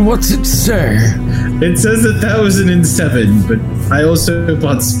 What's it say? It says 1,007, but I also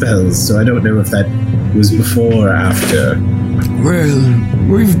bought spells, so I don't know if that was before or after. Well,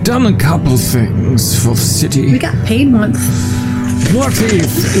 we've done a couple things for the city. We got paid once. What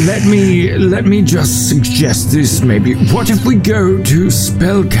if, let me just suggest this maybe, what if we go to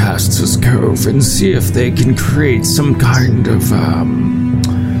Spellcaster's Cove and see if they can create some kind of,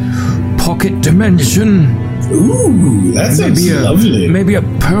 pocket dimension? Ooh, that sounds lovely. Maybe a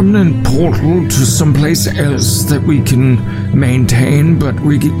permanent portal to someplace else that we can maintain, but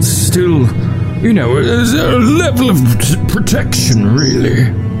we can still, there's a level of protection, really.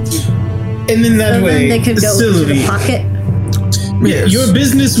 And in that way, they could go to the pocket. Yeah, Yes. your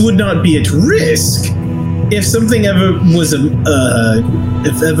business would not be at risk. If something ever was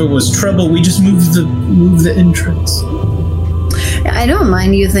if ever was trouble, we just move the entrance. I don't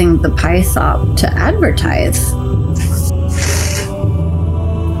mind using the Pythop to advertise.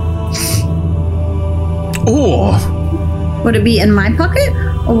 Or Would it be in my pocket,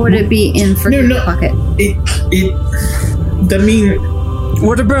 or would it be in Fergie's pocket?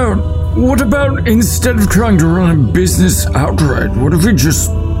 what about instead of trying to run a business outright, what if we just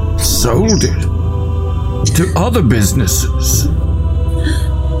sold it to other businesses?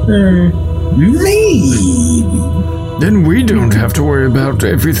 Maybe. Then we don't have to worry about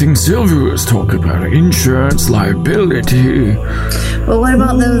everything Sylvia was talking about. Insurance, liability. But what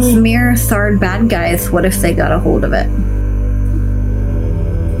about those mere Thard bad guys? What if they got a hold of it?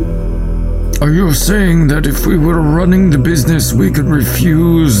 Are you saying that if we were running the business, we could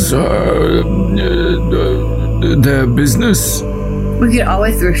refuse their business? We could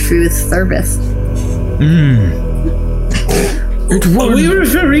always refuse service. It Are would. we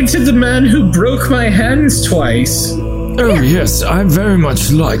referring to the man who broke my hands twice? Oh, yes, I very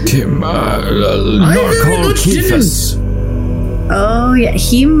much liked him. Narcol Kephas. Oh yeah,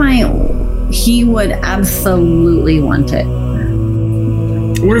 he would absolutely want it.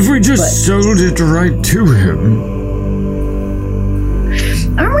 What if we just sold it right to him?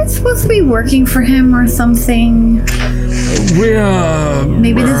 Aren't we supposed to be working for him or something? We are.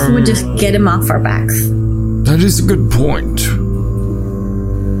 Maybe this would just get him off our backs. That is a good point.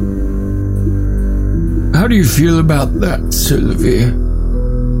 How do you feel about that, Sylvie?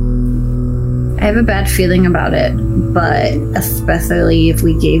 I have a bad feeling about it, but especially if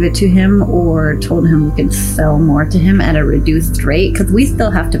we gave it to him or told him we could sell more to him at a reduced rate, because we still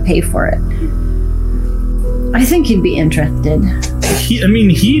have to pay for it. I think he'd be interested.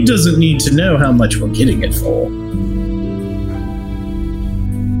 He doesn't need to know how much we're getting it for.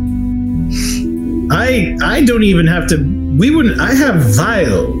 I don't even have to. I have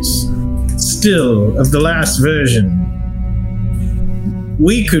vials still of the last version.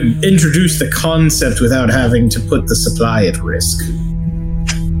 We could introduce the concept without having to put the supply at risk.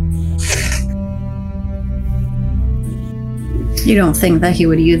 You don't think that he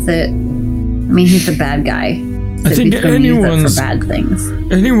would use it? I mean, he's a bad guy. I think he's gonna use it for bad things.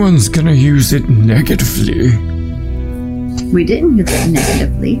 Anyone's gonna use it negatively. We didn't use it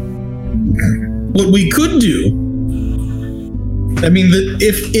negatively. What we could do,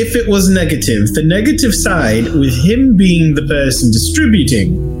 if it was negative, the negative side, with him being the person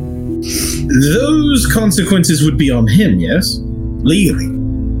distributing, those consequences would be on him, yes? Legally.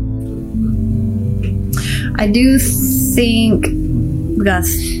 I do think, because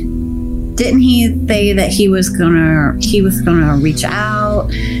didn't he say that he was gonna reach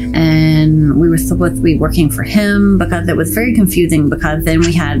out and we were supposed to be working for him? Because it was very confusing, because then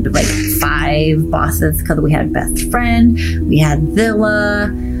we had like 5 bosses, because we had best friend, we had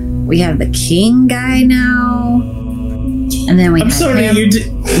Zilla, we have the king guy now, and then we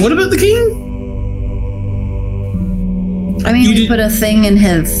what about the king? I mean, we put a thing in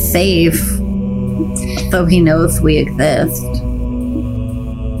his safe so he knows we exist.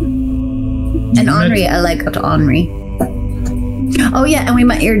 And Henri, I like Henri. Oh yeah, and we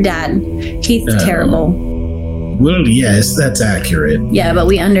met your dad. He's terrible. Well, yes, that's accurate. Yeah, but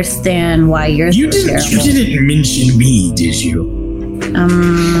we understand why you're so terrible. You didn't mention me, did you?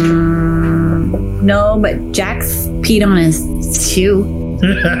 No, but Jax peed on his shoe.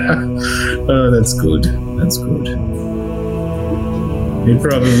 Oh, that's good. That's good. He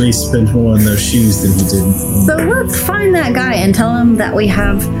probably spent more on those shoes than he did. So let's find that guy and tell him that we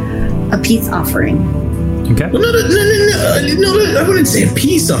have a peace offering. Okay. Well, no, I wouldn't say a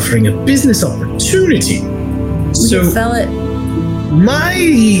peace offering, a business opportunity. We can sell it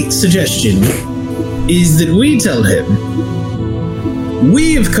my suggestion is that we tell him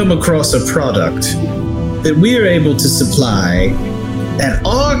we have come across a product that we are able to supply at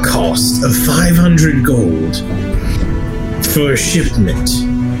our cost of 500 gold for shipment,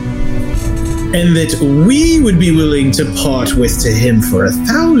 and that we would be willing to part with to him for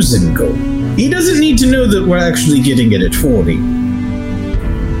 1,000 gold. He doesn't need to know that we're actually getting it at 40.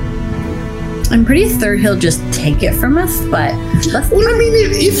 I'm pretty sure he'll just take it from us, but Well, I mean,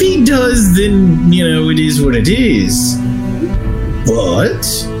 if he does, then, it is what it is. But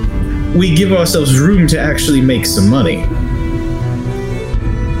we give ourselves room to actually make some money.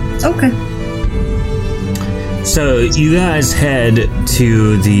 okay. So you guys head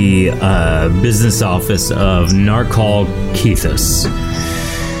to the business office of Narcal Keithus.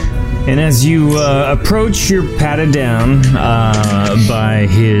 And as you approach, you're patted down by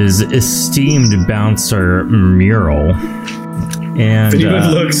his esteemed bouncer, Mural. And If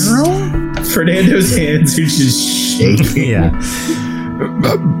anyone looks, Fernando's hands are just shaking. yeah.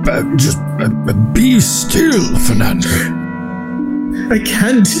 Just be still, Fernando. I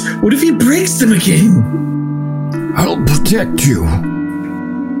can't. What if he breaks them again? I'll protect you.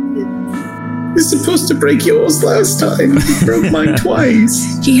 He's supposed to break yours last time. He broke mine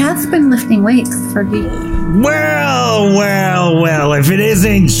twice. He has been lifting weights for the. Well, if it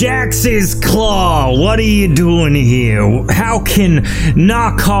isn't Jax's Claw, what are you doing here? How can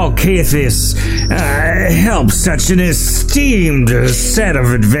Narcal Keithus help such an esteemed set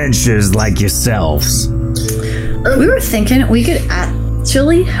of adventurers like yourselves? We were thinking we could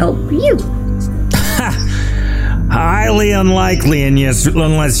actually help you. Highly unlikely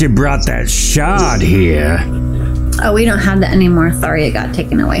unless you brought that shard here. Oh, we don't have that anymore. Sorry, it got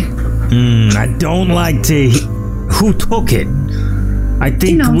taken away. I don't like to... Who took it? I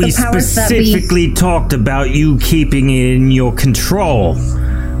think we the powers that be. specifically talked about you keeping it in your control.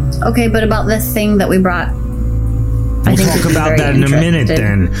 Okay, but about this thing that we brought. We'll talk about that in a minute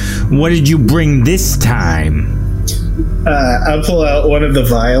then. What did you bring this time? I'll pull out one of the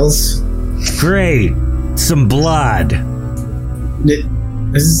vials. Great. Some blood.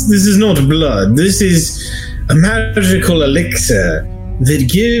 This is not blood. This is a magical elixir that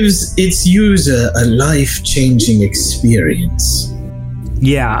gives its user a life-changing experience.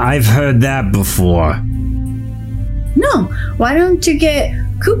 Yeah, I've heard that before. No, why don't you get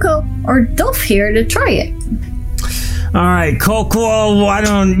Kuko or Dolph here to try it? All right, Coco, why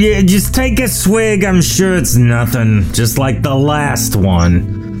don't you just take a swig? I'm sure it's nothing, just like the last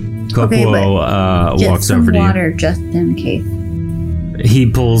one. Coco walks over to you. Water just in case. He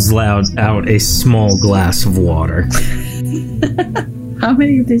pulls out a small glass of water. How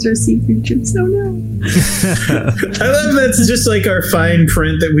many of these are sea creatures? Oh no. I love that's just like our fine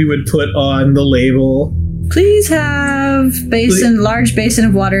print that we would put on the label. Please have large basin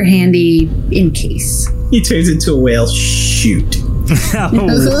of water handy in case. He turns into a whale. Shoot.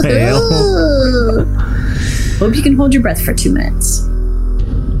 Whale. Hope you can hold your breath for 2 minutes.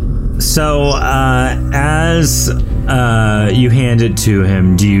 So, as you hand it to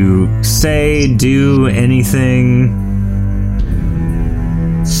him, do you do anything?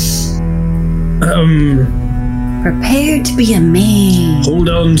 Prepare to be amazed. Hold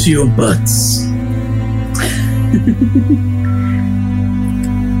on to your butts.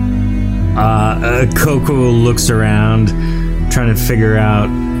 Coco looks around, trying to figure out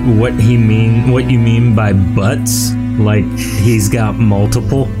what you mean by butts. Like he's got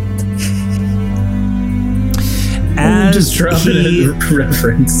multiple. Just drop it as a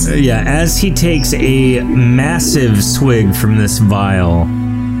reference. Yeah, as he takes a massive swig from this vial,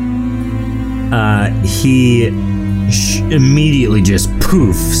 he immediately just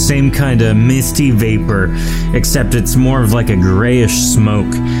poof, same kind of misty vapor, except it's more of like a grayish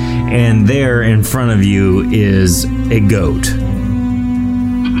smoke. And there in front of you is a goat.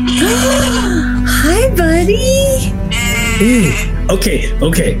 Hi, buddy.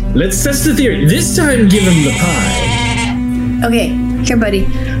 Okay. Let's test the theory. This time, give him the pie. Okay, here, buddy.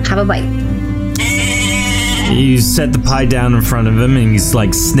 Have a bite. You set the pie down in front of him, and he's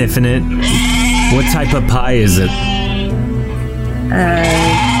like sniffing it. What type of pie is it?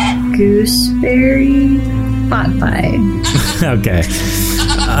 Gooseberry pot pie. Okay.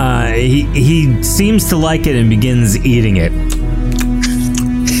 He seems to like it and begins eating it.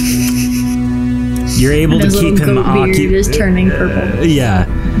 You're able to keep him occupied. Is turning purple. Yeah,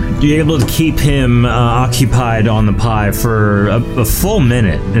 you're able to keep him occupied on the pie for a full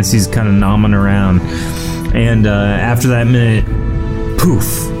minute as he's kind of nomming around. And after that minute, poof,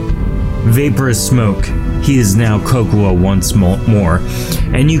 vaporous smoke he is now Kokuo once more.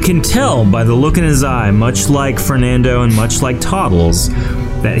 And you can tell by the look in his eye, much like Fernando and much like Toddles,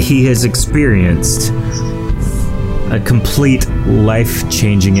 that he has experienced a complete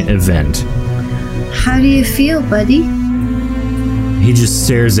life-changing event. How do you feel, buddy? He just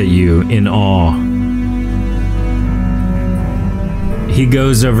stares at you in awe. He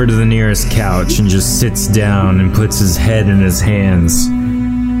goes over to the nearest couch and just sits down and puts his head in his hands.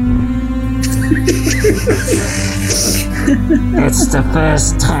 It's the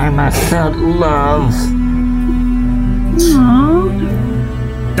first time I felt love. Aww.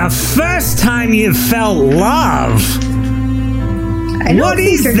 The first time you felt love? I don't What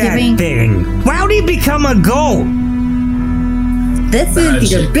think is you're that giving. thing? How'd he become a goat? This is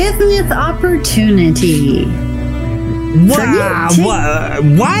your business opportunity. Wow,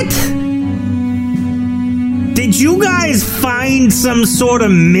 what? Did you guys find some sort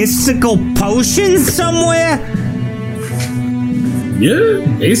of mystical potion somewhere? Yeah,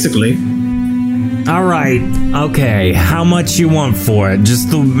 basically. All right, okay. How much you want for it? Just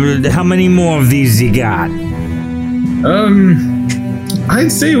how many more of these you got?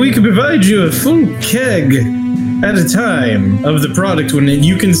 I'd say we could provide you a full keg at a time of the product when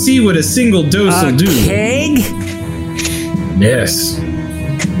you can see what a single dose will do. A keg? Yes.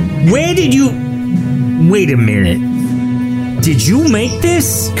 Where did you... Wait a minute. Did you make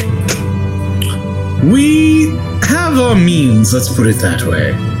this? We have our means, let's put it that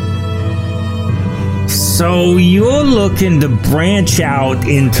way. So you're looking to branch out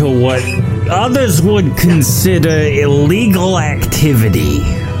into what others would consider illegal activity.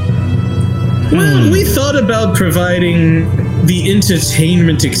 Well, we thought about providing the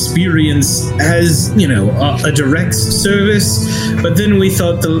entertainment experience as, a direct service, but then we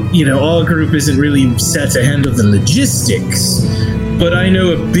thought our group isn't really set to handle the logistics. But I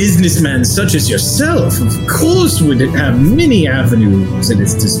know a businessman such as yourself, of course, would have many avenues at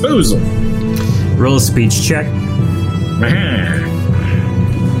its disposal. Roll a speech check.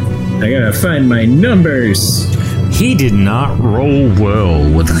 I gotta find my numbers. He did not roll well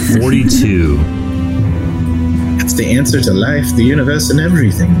with 42. That's the answer to life, the universe, and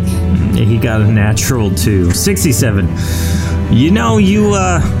everything. He got a natural 2. 67. You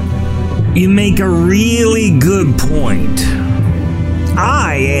make a really good point.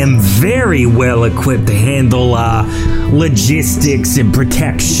 I am very well equipped to handle logistics and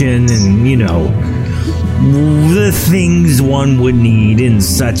protection and, the things one would need in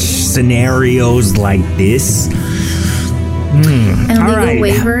such scenarios like this. And legal All right.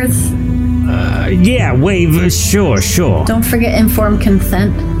 waivers. Yeah, sure. Don't forget informed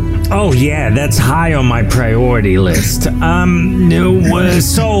consent. Oh yeah, that's high on my priority list. So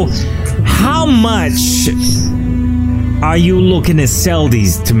how much are you looking to sell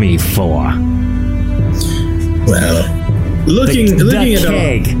these to me for? Well, looking the at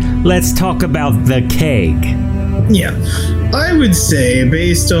keg. Let's talk about the keg. Yeah, I would say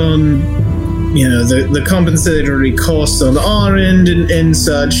based on the compensatory costs on our end and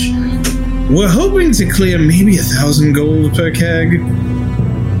such, we're hoping to clear maybe 1,000 gold per keg.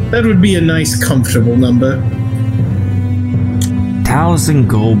 That would be a nice, comfortable number. 1,000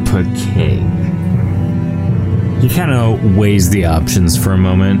 gold per keg. He kind of weighs the options for a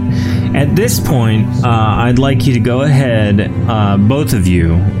moment. At this point, I'd like you to go ahead, both of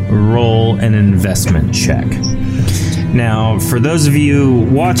you, roll an investment check. Now, for those of you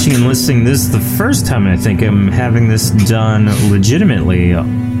watching and listening, this is the first time I think I'm having this done legitimately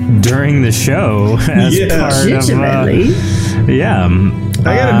during the show as part legitimately. of... yeah.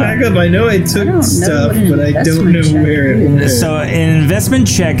 I gotta back up. I know I took stuff, but I don't know where it went. So an investment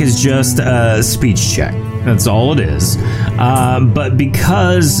check is just a speech check. That's all it is. But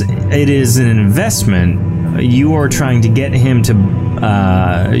because it is an investment, you are trying to get him to,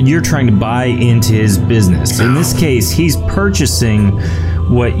 you're trying to buy into his business. In this case, he's purchasing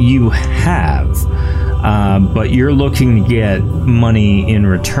what you have, but you're looking to get money in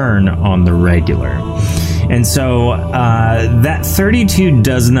return on the regular. And so that 32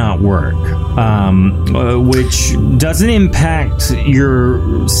 does not work, which doesn't impact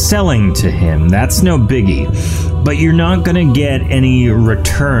your selling to him. That's no biggie. But you're not going to get any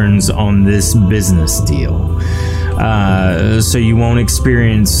returns on this business deal. So you won't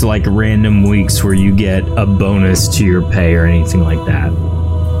experience like random weeks where you get a bonus to your pay or anything like that.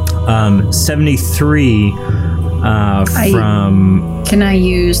 73 from... Can I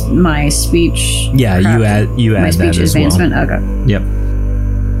use my speech? Yeah, you add my speech that as advancement? well. Okay. Yep.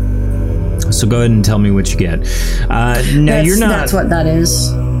 So go ahead and tell me what you get. You're not... That's what that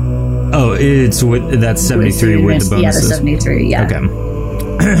is. Oh, that's 73 with the bonuses? Yeah, the 73, yeah. Okay.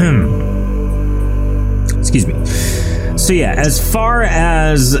 Excuse me. So yeah, as far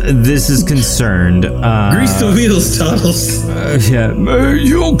as this is concerned, grease the wheels, Toddles.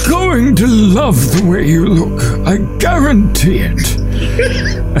 You're going to love the way you look. I guarantee it.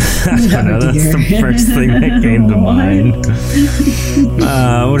 I know, that's the first thing that came to mind.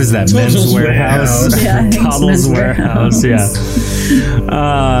 What is that? Toddles Men's Warehouse? Yeah, Toddles Men's Warehouse, yeah.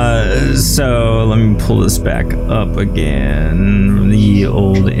 So let me pull this back up again. The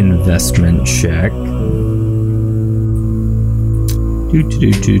old investment check.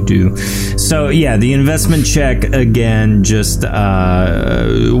 So yeah, the investment check again, just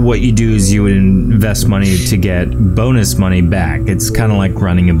what you do is you would invest money to get bonus money back. It's kind of like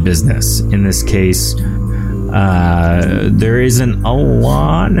running a business. In this case, there isn't a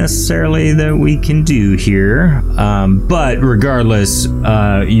lot necessarily that we can do here, but regardless,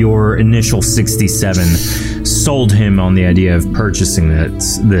 your initial 67 sold him on the idea of purchasing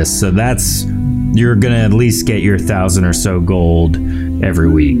this. So that's, you're gonna at least get your 1,000 or so gold every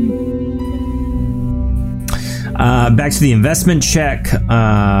week. Back to the investment check.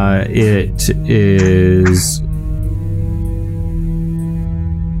 It is...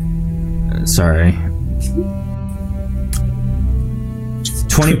 Sorry.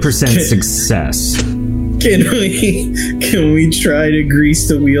 20% success. Can we try to grease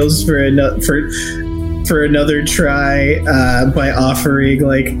the wheels for another try by offering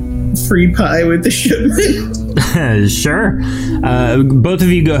like free pie with the shipment? Sure. Both of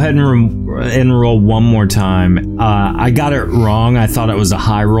you go ahead and roll one more time. I got it wrong. I thought it was a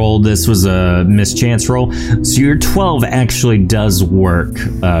high roll. This was a mischance roll. So your 12 actually does work,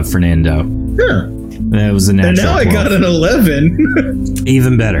 Fernando. Huh. It was a natural. And now I got an 11.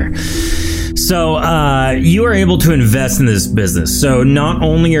 Even better. So you are able to invest in this business. So not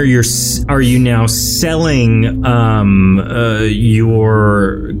only are you now selling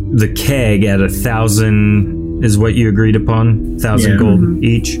the keg at 1,000 is what you agreed upon, 1,000 gold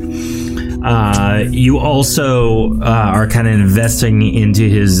each. You also are kind of investing into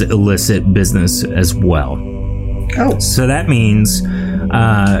his illicit business as well. Oh, so that means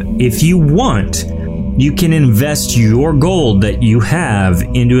if you want, you can invest your gold that you have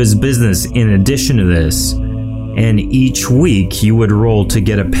into his business in addition to this, and each week you would roll to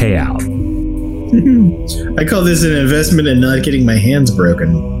get a payout. I call this an investment in not getting my hands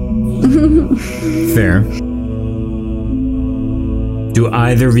broken. Fair. Do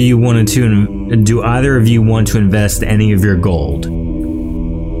either of you want to invest any of your gold?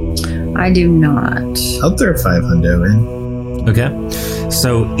 I do not. I'll throw 500 in. Okay.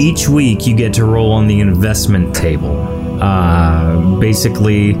 So each week you get to roll on the investment table.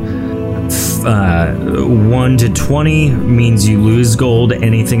 Basically, 1 to 20 means you lose gold.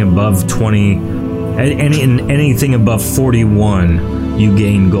 Anything above 20, anything above 41, you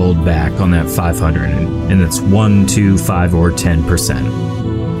gain gold back on that 500, and it's 1, 2, 5, or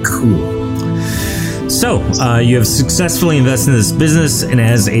 10%. Cool. So, you have successfully invested in this business, and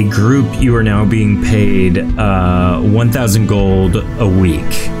as a group, you are now being paid 1,000 gold a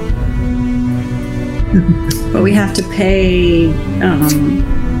week. But we have to pay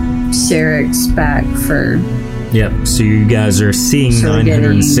Syrinx back for... Yep, so you guys are seeing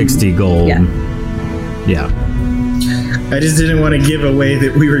 960 gold. Yeah. I just didn't want to give away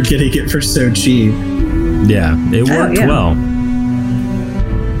that we were getting it for so cheap. Yeah, it worked well.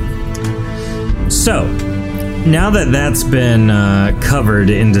 So, now that that's been covered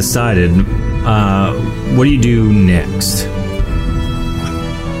and decided, what do you do next?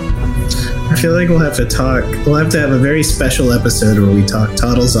 I feel like we'll have to talk. We'll have to have a very special episode where we talk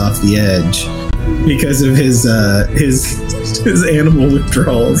Toddles off the edge because of his animal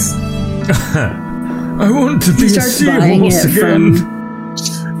withdrawals. I want to be a seahorse again.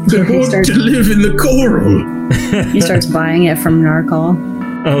 I want to live in the coral. He starts buying it from Narcal.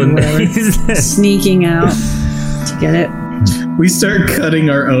 Oh, nice. Sneaking out to get it. We start cutting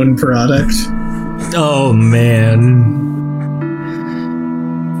our own product. Oh, man.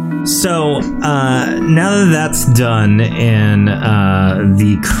 So, now that that's done and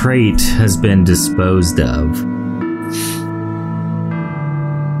the crate has been disposed of,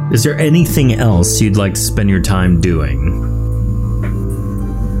 is there anything else you'd like to spend your time doing?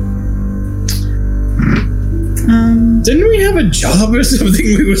 Didn't we have a job or something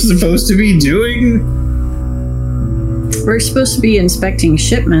we were supposed to be doing? We're supposed to be inspecting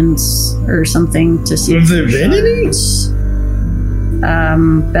shipments or something to see. Have there been any?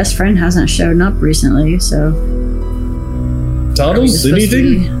 Best friend hasn't shown up recently, so. Toddles,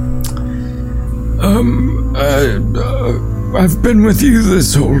 anything? I've been with you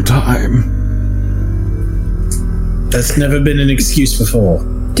this whole time. That's never been an excuse before.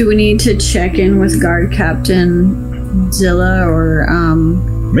 Do we need to check in with Guard Captain Zilla or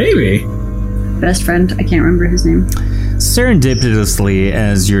Maybe. best friend? I can't remember his name. Serendipitously,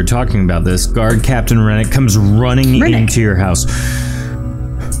 as you're talking about this, Guard Captain Rennick comes running into your house.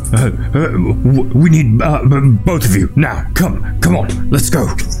 We need both of you now. Come on, let's go.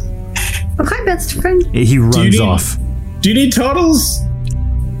 Okay, best friend. He runs off. Do you need Toddles?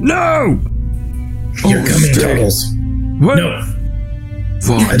 No. You're coming, Toddles. What? No.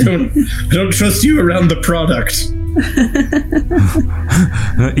 I don't trust you around the product.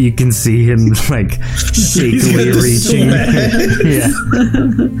 You can see him like shakily reaching. Yeah.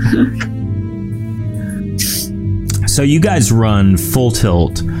 So you guys run full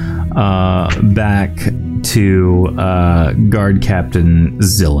tilt back to Guard Captain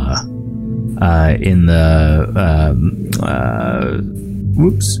Zilla in the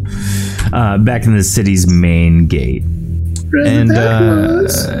back in the city's main gate. And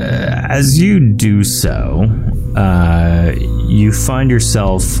as you do so, you find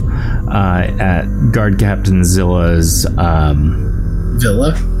yourself at Guard Captain Zilla's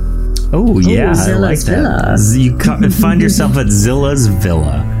Villa? Oh yeah, I like Zilla's that. villa. You find yourself at Zilla's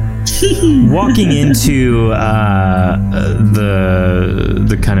villa. Walking into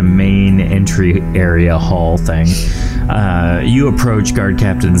the kind of main entry area hall thing, you approach Guard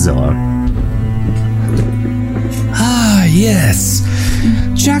Captain Zilla. Ah, yes.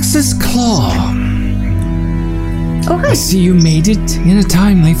 Jax's Claw. Oh, I hi. see you made it in a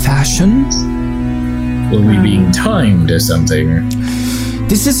timely fashion. Were we being timed or something?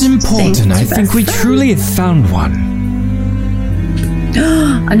 This is important. I think we truly have found one.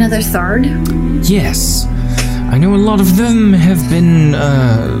 Another Thard? Yes. I know a lot of them have been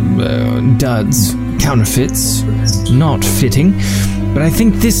duds, counterfeits, not fitting, but I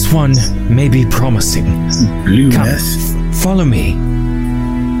think this one may be promising. Blue Come, meth? follow me.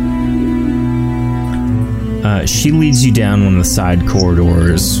 She leads you down one of the side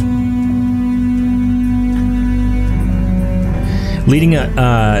corridors. Leading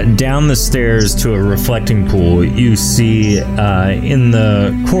down the stairs to a reflecting pool, you see in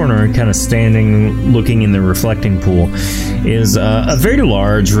the corner, kind of standing, looking in the reflecting pool, is a very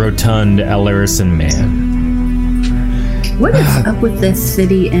large, rotund Alarison man. What is up with this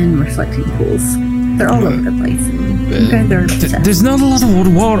city and reflecting pools? They're all over the place. Okay, they're obsessed. There's not a lot of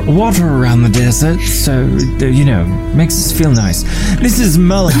water around the desert, so, makes us feel nice. This is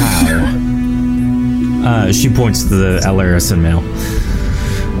Mulhow. She points to the Alarison male.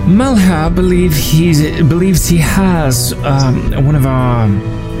 Mulhow believes he has one of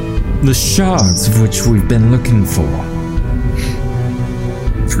the shards of which we've been looking for.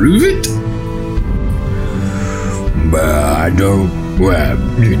 Prove it? I don't,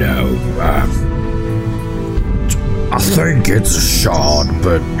 I think it's a shard,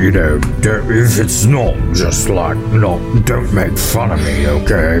 but, if it's not, just don't make fun of me,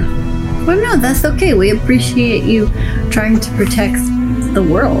 okay? Well, no, that's okay. We appreciate you trying to protect the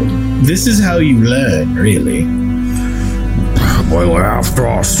world. This is how you learn, really. Well, after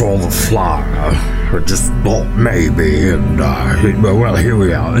I saw the flyer, I just thought maybe, and, well, here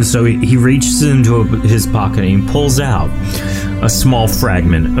we are. And so he reaches into his pocket and he pulls out a small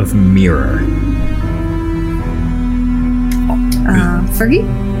fragment of mirror. Fergie,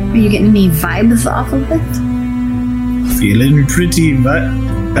 are you getting any vibes off of it? Feeling pretty, but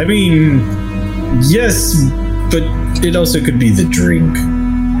I mean, yes, but it also could be the drink.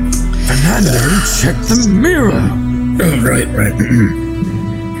 Fernando, check the mirror. Oh, right.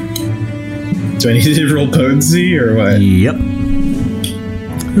 Do I need to roll potency or what? Yep.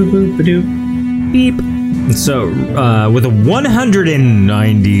 Boop-boop-a-doop. Beep. So, with a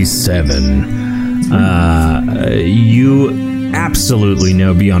 197, you absolutely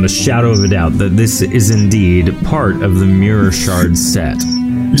know beyond a shadow of a doubt that this is indeed part of the mirror shard set.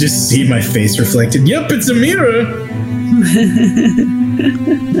 Just see my face reflected. Yep, it's a mirror.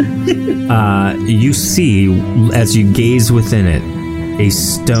 You see, as you gaze within it, a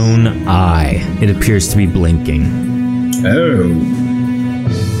stone eye. It appears to be blinking. Oh.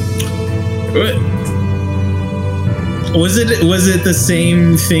 What? Was it the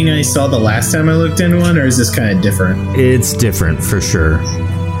same thing I saw the last time I looked into one, or is this kind of different? It's different for sure.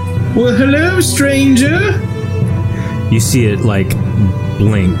 Well, hello, stranger. You see it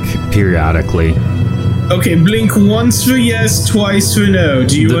blink periodically. Okay, blink once for yes, twice for no.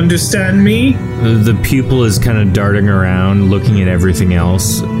 Do you understand me? The pupil is kind of darting around, looking at everything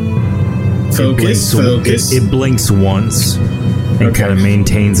else. Focus. It blinks once and Okay. kind of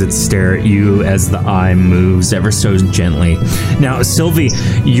maintains its stare at you as the eye moves ever so gently. Now, Sylvie,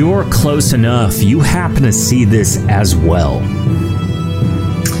 you're close enough. You happen to see this as well.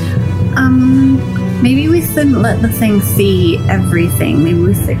 Maybe we shouldn't let the thing see everything. Maybe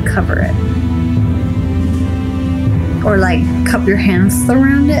we should cover it. Or like cup your hands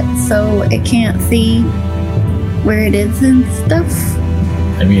around it so it can't see where it is and stuff.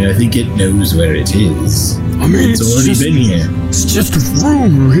 I mean, I think it knows where it is. I mean, it's already been here. It's just a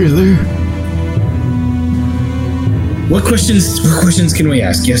room, really. What questions can we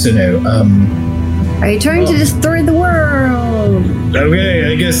ask? Yes or no? Are you trying to destroy the world?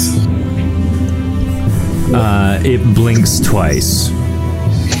 Okay, I guess. It blinks twice.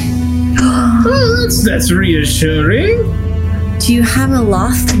 Oh, that's reassuring. Do you have a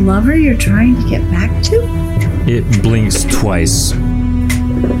lost lover you're trying to get back to? It blinks twice.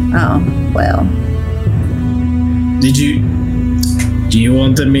 Oh, well. Do you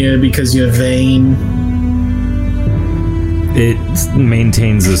want the mirror because you're vain? It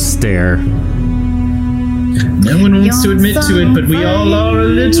maintains a stare. No one wants to admit to it, but we all are a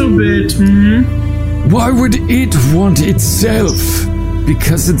little bit. Why would it want itself?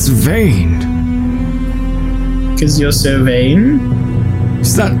 Because it's vain. Because you're so vain?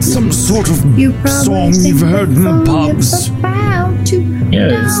 Is that some sort of song think you've heard in the song pubs? is about to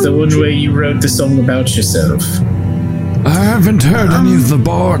Yeah, it's the one where you wrote the song about yourself. I haven't heard any of the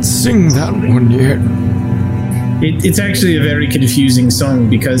bards sing that one yet. It's actually a very confusing song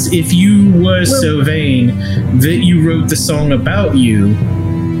because if you were so vain that you wrote the song about you,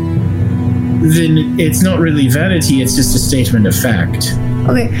 then it's not really vanity, it's just a statement of fact.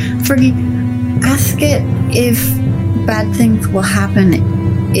 Okay, Fergie, ask it if bad things will happen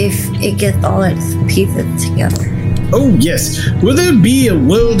if it gets all its pieces together. Oh, yes. Will there be a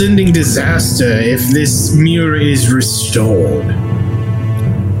world-ending disaster if this mirror is restored?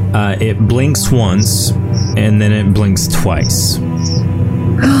 It blinks once, and then it blinks twice.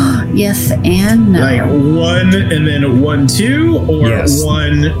 Yes and no. Like 1 and then 1, 2, or Yes.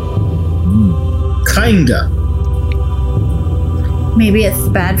 1 kinda? Maybe it's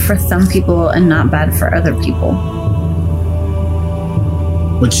bad for some people and not bad for other people.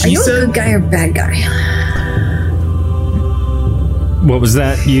 What Are she you a said? good guy or bad guy? What was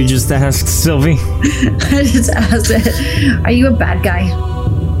that you just asked, Sylvie? I just asked it. Are you a bad guy?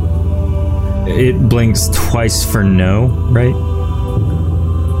 It blinks twice for no, right?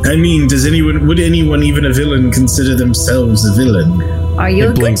 I mean, would anyone, even a villain, consider themselves a villain? Are you a It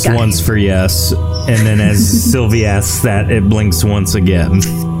good blinks guy? once for yes, and then as Sylvie asks that, it blinks once again.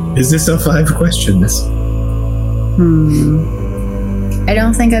 Is this a 5 questions? I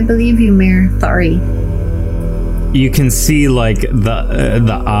don't think I believe you, Mir. Sorry. You can see like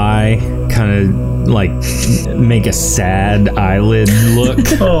the eye kind of like make a sad eyelid look.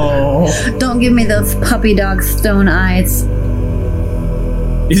 Oh. Don't give me those puppy dog stone eyes.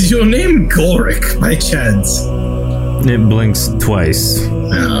 Is your name Gorik, by chance? It blinks twice.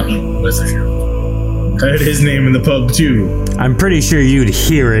 No, listen. Heard his name in the pub, too. I'm pretty sure you'd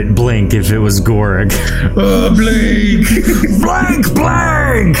hear it blink if it was Gorik. Oh, Blake! Blank,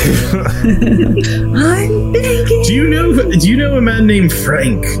 blank! I'm thinking. Do you know a man named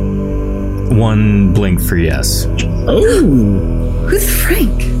Frank? One blink for yes. Oh! Who's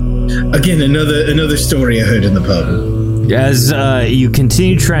Frank? Again, another story I heard in the pub. As you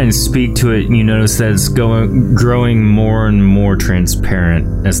continue trying to speak to it, you notice that it's growing more and more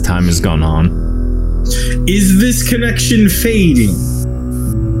transparent as time has gone on. Is this connection fading?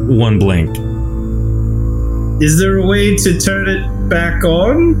 One blink. Is there a way to turn it back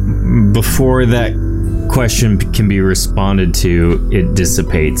on? Before that question can be responded to, it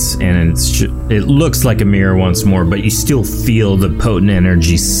dissipates, and it looks like a mirror once more, but you still feel the potent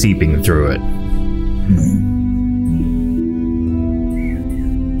energy seeping through it.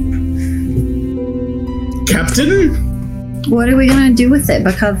 Captain? What are we gonna do with it?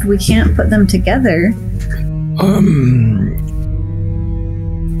 Because we can't put them together.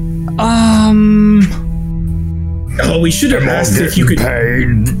 Oh, we should have asked if you could.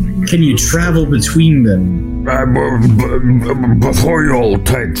 Paid. Can you travel between them? Before you all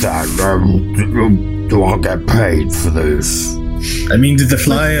take that, do I get paid for this? I mean, did the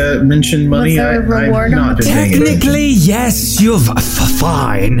flyer mention money? Was there a reward I've on not the been paying attention. Technically, yes, you're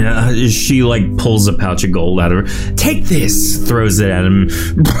fine. She like pulls a pouch of gold out of her. Take this, throws it at him.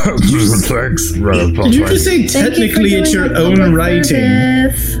 Thanks. Did you just say technically it's your own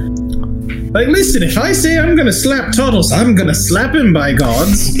writing? Like, listen, if I say I'm gonna slap Toddles, I'm gonna slap him, by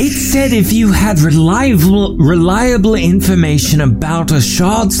gods. It said if you had reliable information about a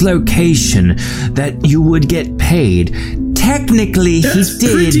shard's location, that you would get paid. Technically, That's he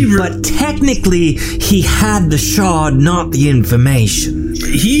pretty did, but technically, he had the shard, not the information.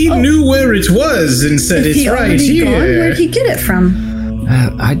 He knew where it was and said Is it's he right already here. gone? Where'd he get it from?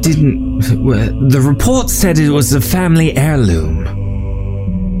 I didn't... The report said it was a family heirloom.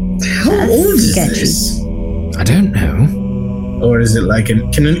 How old is this? I don't know. Or is it like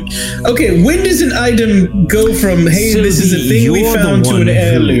okay, when does an item go from, hey, Sylvie, this is a thing we found, to an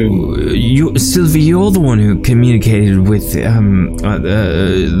heirloom? Sylvie, you're the one who communicated with the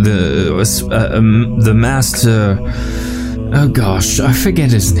master... Oh gosh, I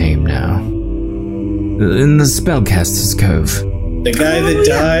forget his name now. In the Spellcaster's Cove. The guy that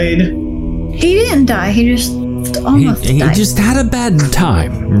died? He didn't die, he just almost He died. just had a bad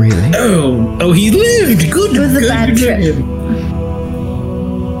time, really. Oh, he lived. Good. It was a bad trip.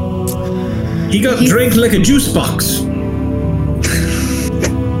 He got drank like a juice box.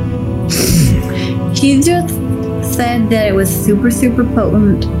 He just said that it was super, super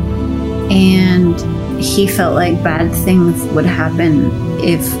potent, and he felt like bad things would happen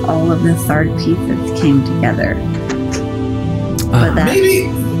if all of the Thard pieces came together. But that Maybe.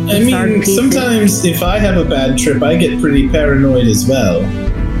 I mean, sometimes if I have a bad trip, I get pretty paranoid as well.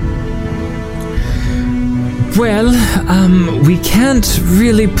 Well, we can't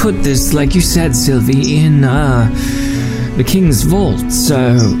really put this, like you said, Sylvie, in the King's Vault,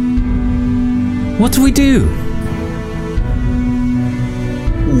 so what do we do?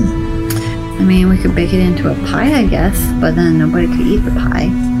 I mean, we could bake it into a pie, I guess, but then nobody could eat the pie.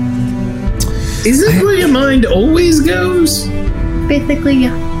 Is that where your mind always goes? Basically,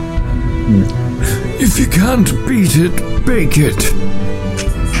 yeah. If you can't beat it, bake it.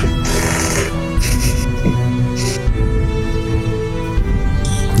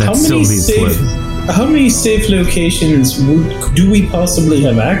 How many safe locations do we possibly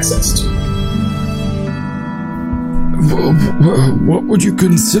have access to? What would you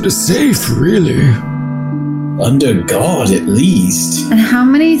consider safe, really? Under God, at least. And how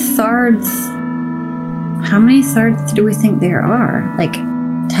many Thards do we think there are? Like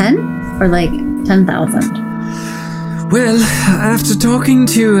 10? Or like 10,000? Well, after talking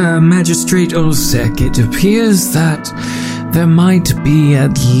to Magistrate Olsek, it appears that there might be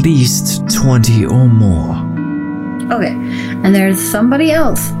at least 20 or more. Okay, and there's somebody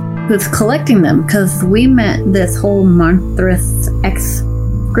else who's collecting them, because we met this whole Monstrous X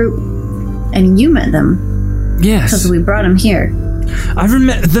group, and you met them. Yes. Because we brought them here. I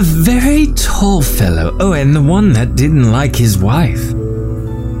remember the very tall fellow. Oh, and the one that didn't like his wife.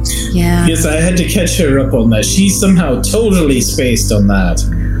 Yeah. Yes, I had to catch her up on that. She somehow totally spaced on that.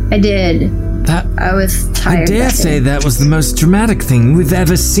 I did. I was tired. I dare say that was the most dramatic thing we've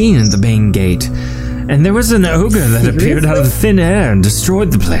ever seen in the main gate. And there was an ogre that appeared out of thin air and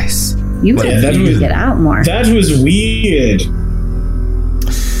destroyed the place. You need to get out more. That was weird.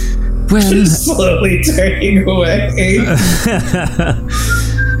 Well, just slowly turning away.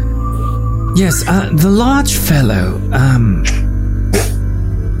 Yes, the large fellow,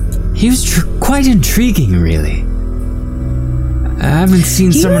 he was quite intriguing, really. I haven't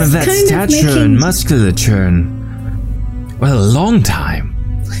seen someone of that stature and musculature in, well, a long time.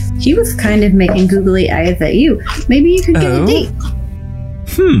 He was kind of making googly eyes at you. Maybe you could get a date.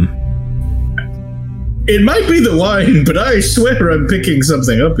 It might be the wine, but I swear I'm picking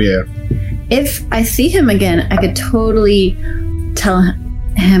something up here. If I see him again, I could totally tell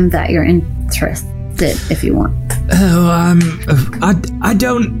him that you're interested if you want. Oh, I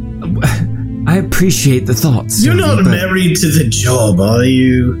don't... I appreciate the thoughts. You're not married to the job, are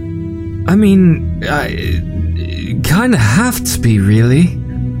you? I mean, I kind of have to be, really.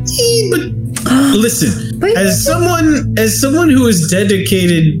 But listen, as someone who has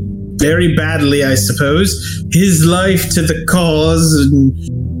dedicated very badly, I suppose, his life to the cause and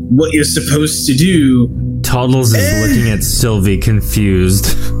what you're supposed to do. Toddles is looking at Sylvie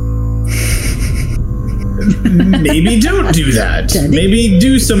confused. Maybe don't do that. Maybe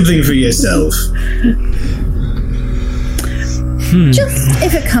do something for yourself. Just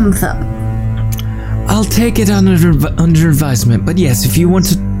if it comes up. I'll take it under advisement, but yes, if you want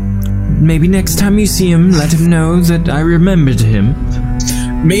to, maybe next time you see him, let him know that I remembered him.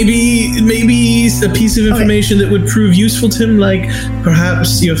 Maybe a piece of information that would prove useful to him, like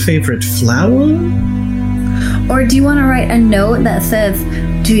perhaps your favorite flower? Or do you want to write a note that says,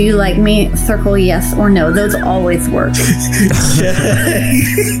 "Do you like me?" Circle yes or no. Those always work.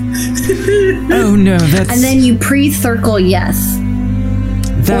 Oh no, that's... And then you pre-circle yes.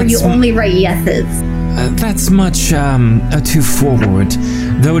 Or you only write yeses. That's much too forward,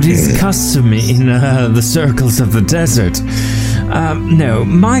 though it is custom in the circles of the desert. No,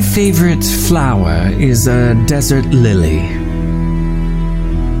 my favorite flower is a desert lily.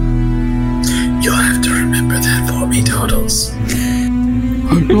 You'll have to remember that for me, Toddles.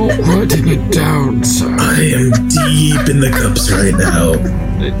 not writing it down, sir. I am deep in the cups right now.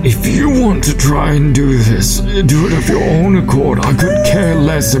 If you want to try and do this, do it of your own accord. I could care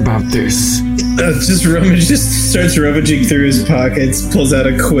less about this. Just starts rummaging through his pockets, pulls out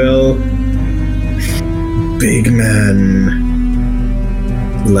a quill. Big man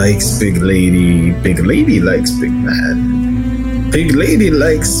likes big lady. Big lady likes big man. Big lady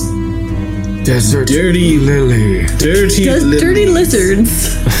likes Desert dirty lily. Dirty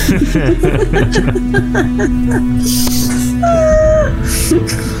lizards.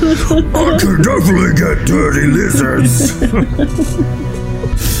 I could definitely get dirty lizards.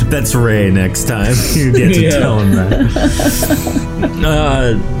 That's Ray next time. You get to tell him that.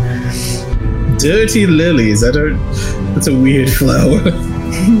 Dirty lilies. That's a weird flower.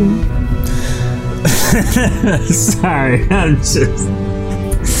 Sorry, I'm just...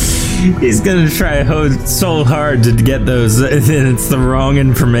 He's gonna try so hard to get those, and it's the wrong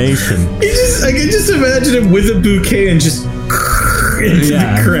information. I can just imagine him with a bouquet and just into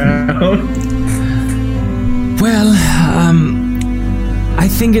the crowd. Well, I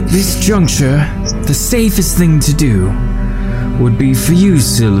think at this juncture, the safest thing to do would be for you,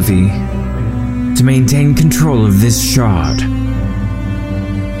 Sylvie, to maintain control of this shard.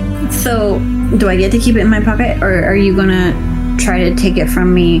 So, do I get to keep it in my pocket, or are you gonna try to take it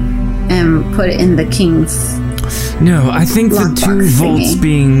from me and put it in the king's? No, I think the two vaults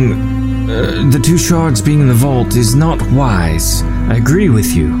being, the two shards being in the vault is not wise. I agree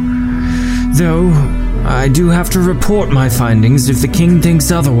with you. Though, I do have to report my findings. If the king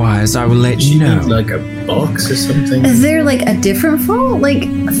thinks otherwise, I will let you know. Like a box or something? Is there like a different vault? Like,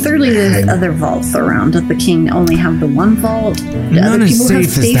 clearly there's other vaults around. Does the king only have the one vault? Do None as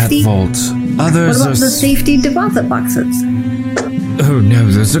safe as that vault. Others what about the safety deposit boxes? Oh no,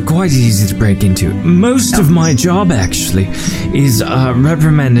 those are quite easy to break into. Most of my job, actually, is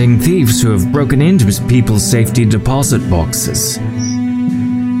reprimanding thieves who have broken into people's safety deposit boxes.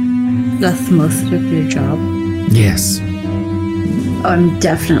 That's most of your job? Yes. I'm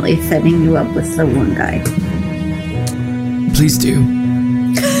definitely setting you up with the one guy. Please do.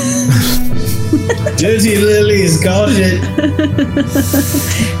 Dirty Lily's got it.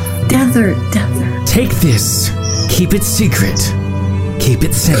 Desert. Take this. Keep it secret. Keep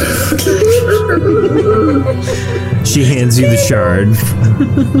it safe. She hands you the shard.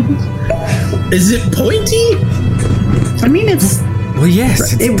 Is it pointy? I mean, it's... Well,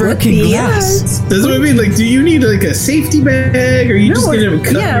 yes, it's broken glass. That's what I mean. Like, do you need like a safety bag, or are you just gonna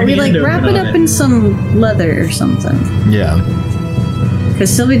cut your we hand like wrap open it on up in some leather or something. Yeah. Because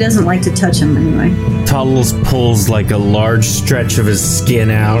Sylvie doesn't like to touch him anyway. Toddles pulls like a large stretch of his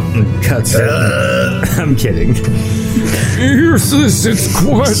skin out and cuts it. I'm kidding. Yes, it's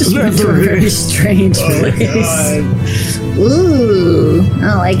quite leathery. Very strange place. Ooh,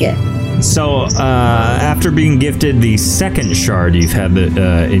 I like it. So, after being gifted the second shard you've had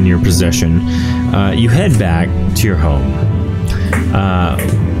in your possession, you head back to your home.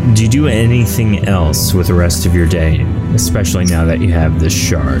 Do you do anything else with the rest of your day, especially now that you have this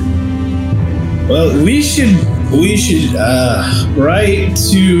shard? Well, we should write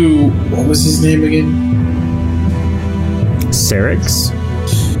to, what was his name again? Syrinx?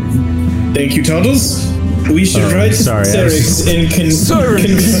 Thank you, Toddles. We should write to Syrinx and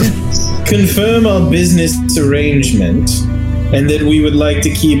confirm our business arrangement, and that we would like to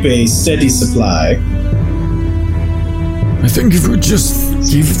keep a steady supply. I think if we just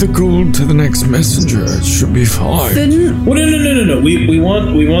give the gold to the next messenger, it should be fine. Well, no. We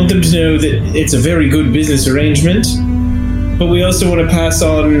want them to know that it's a very good business arrangement, but we also want to pass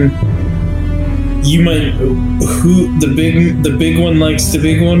on. Who the big one likes the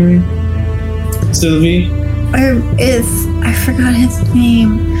big one, Sylvie? I forgot his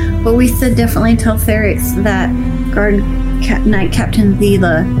name, but we said definitely tell Ferrix that Knight Captain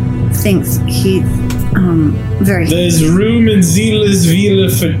Zila thinks he's very. There's room in Zila's villa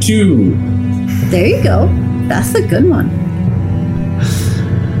for two. There you go. That's a good one.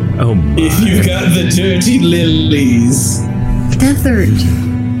 Oh my. If you've got the dirty lilies. Desert.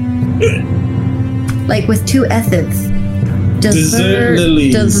 Like with two S's. Desert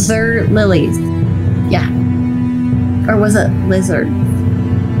lilies. Desert lilies. Yeah. Or was it lizard?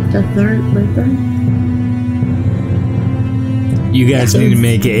 Desert lizard? You guys need to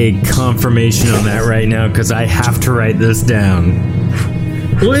make a confirmation on that right now, because I have to write this down.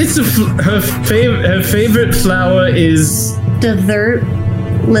 Well, it's her favorite flower is Desert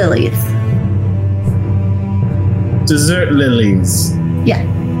lilies. Desert lilies. Yeah.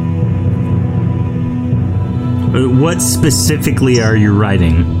 What specifically are you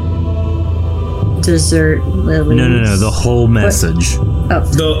writing? Desert lilies. No, the whole message.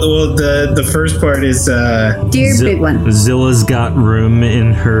 The first part is Dear Big One. Zilla's got room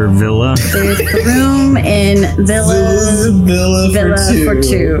in her villa. There's room in Zilla's villa for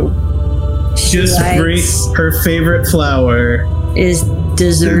two. Just great. Her favorite flower is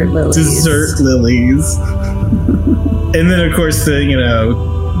dessert lilies. Dessert lilies. And then of course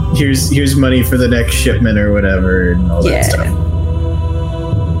here's money for the next shipment or whatever and all that stuff.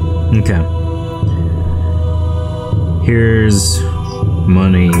 Okay. Here's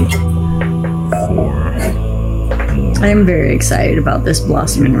money for. I'm very excited about this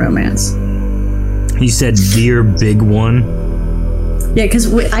blossoming romance. You said Dear Big One? Yeah,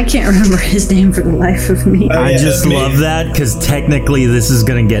 because I can't remember his name for the life of me. I just love that, because technically this is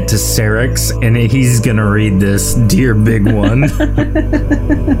going to get to Syrinx, and he's going to read this, Dear Big One. and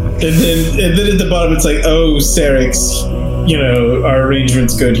then at the bottom it's like, oh, Syrinx, our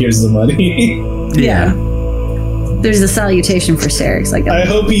arrangement's good, here's the money. Yeah. There's a salutation for Syrinx. I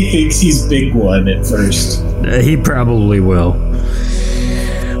hope he thinks he's Big One at first. He probably will.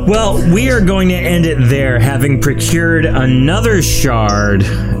 Well, we are going to end it there, having procured another shard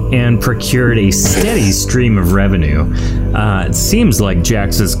and procured a steady stream of revenue. It seems like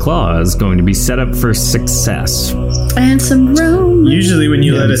Jax's Claw is going to be set up for success. And some room. Usually when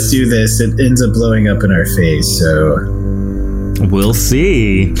you let us do this, it ends up blowing up in our face, so... We'll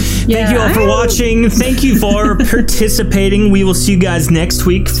see. Thank you all for watching. Thank you for participating. We will see you guys next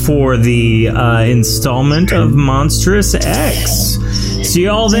week for the installment of Monstrous X. See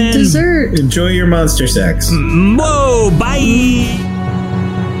y'all then. Dessert. Enjoy your monster sex. Whoa, bye.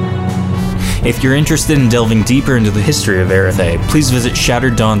 If you're interested in delving deeper into the history of Erethe, please visit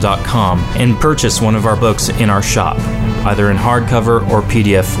shattereddawn.com and purchase one of our books in our shop, either in hardcover or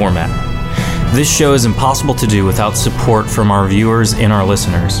PDF format. This show is impossible to do without support from our viewers and our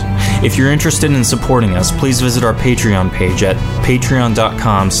listeners. If you're interested in supporting us, please visit our Patreon page at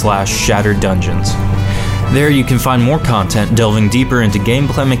patreon.com/shattereddungeons. There you can find more content delving deeper into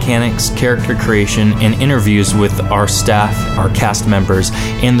gameplay mechanics, character creation, and interviews with our staff, our cast members,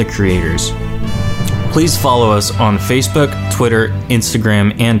 and the creators. Please follow us on Facebook, Twitter,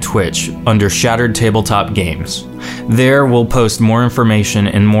 Instagram, and Twitch under Shattered Tabletop Games. There we'll post more information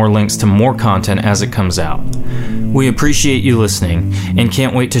and more links to more content as it comes out. We appreciate you listening and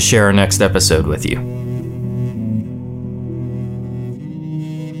can't wait to share our next episode with you.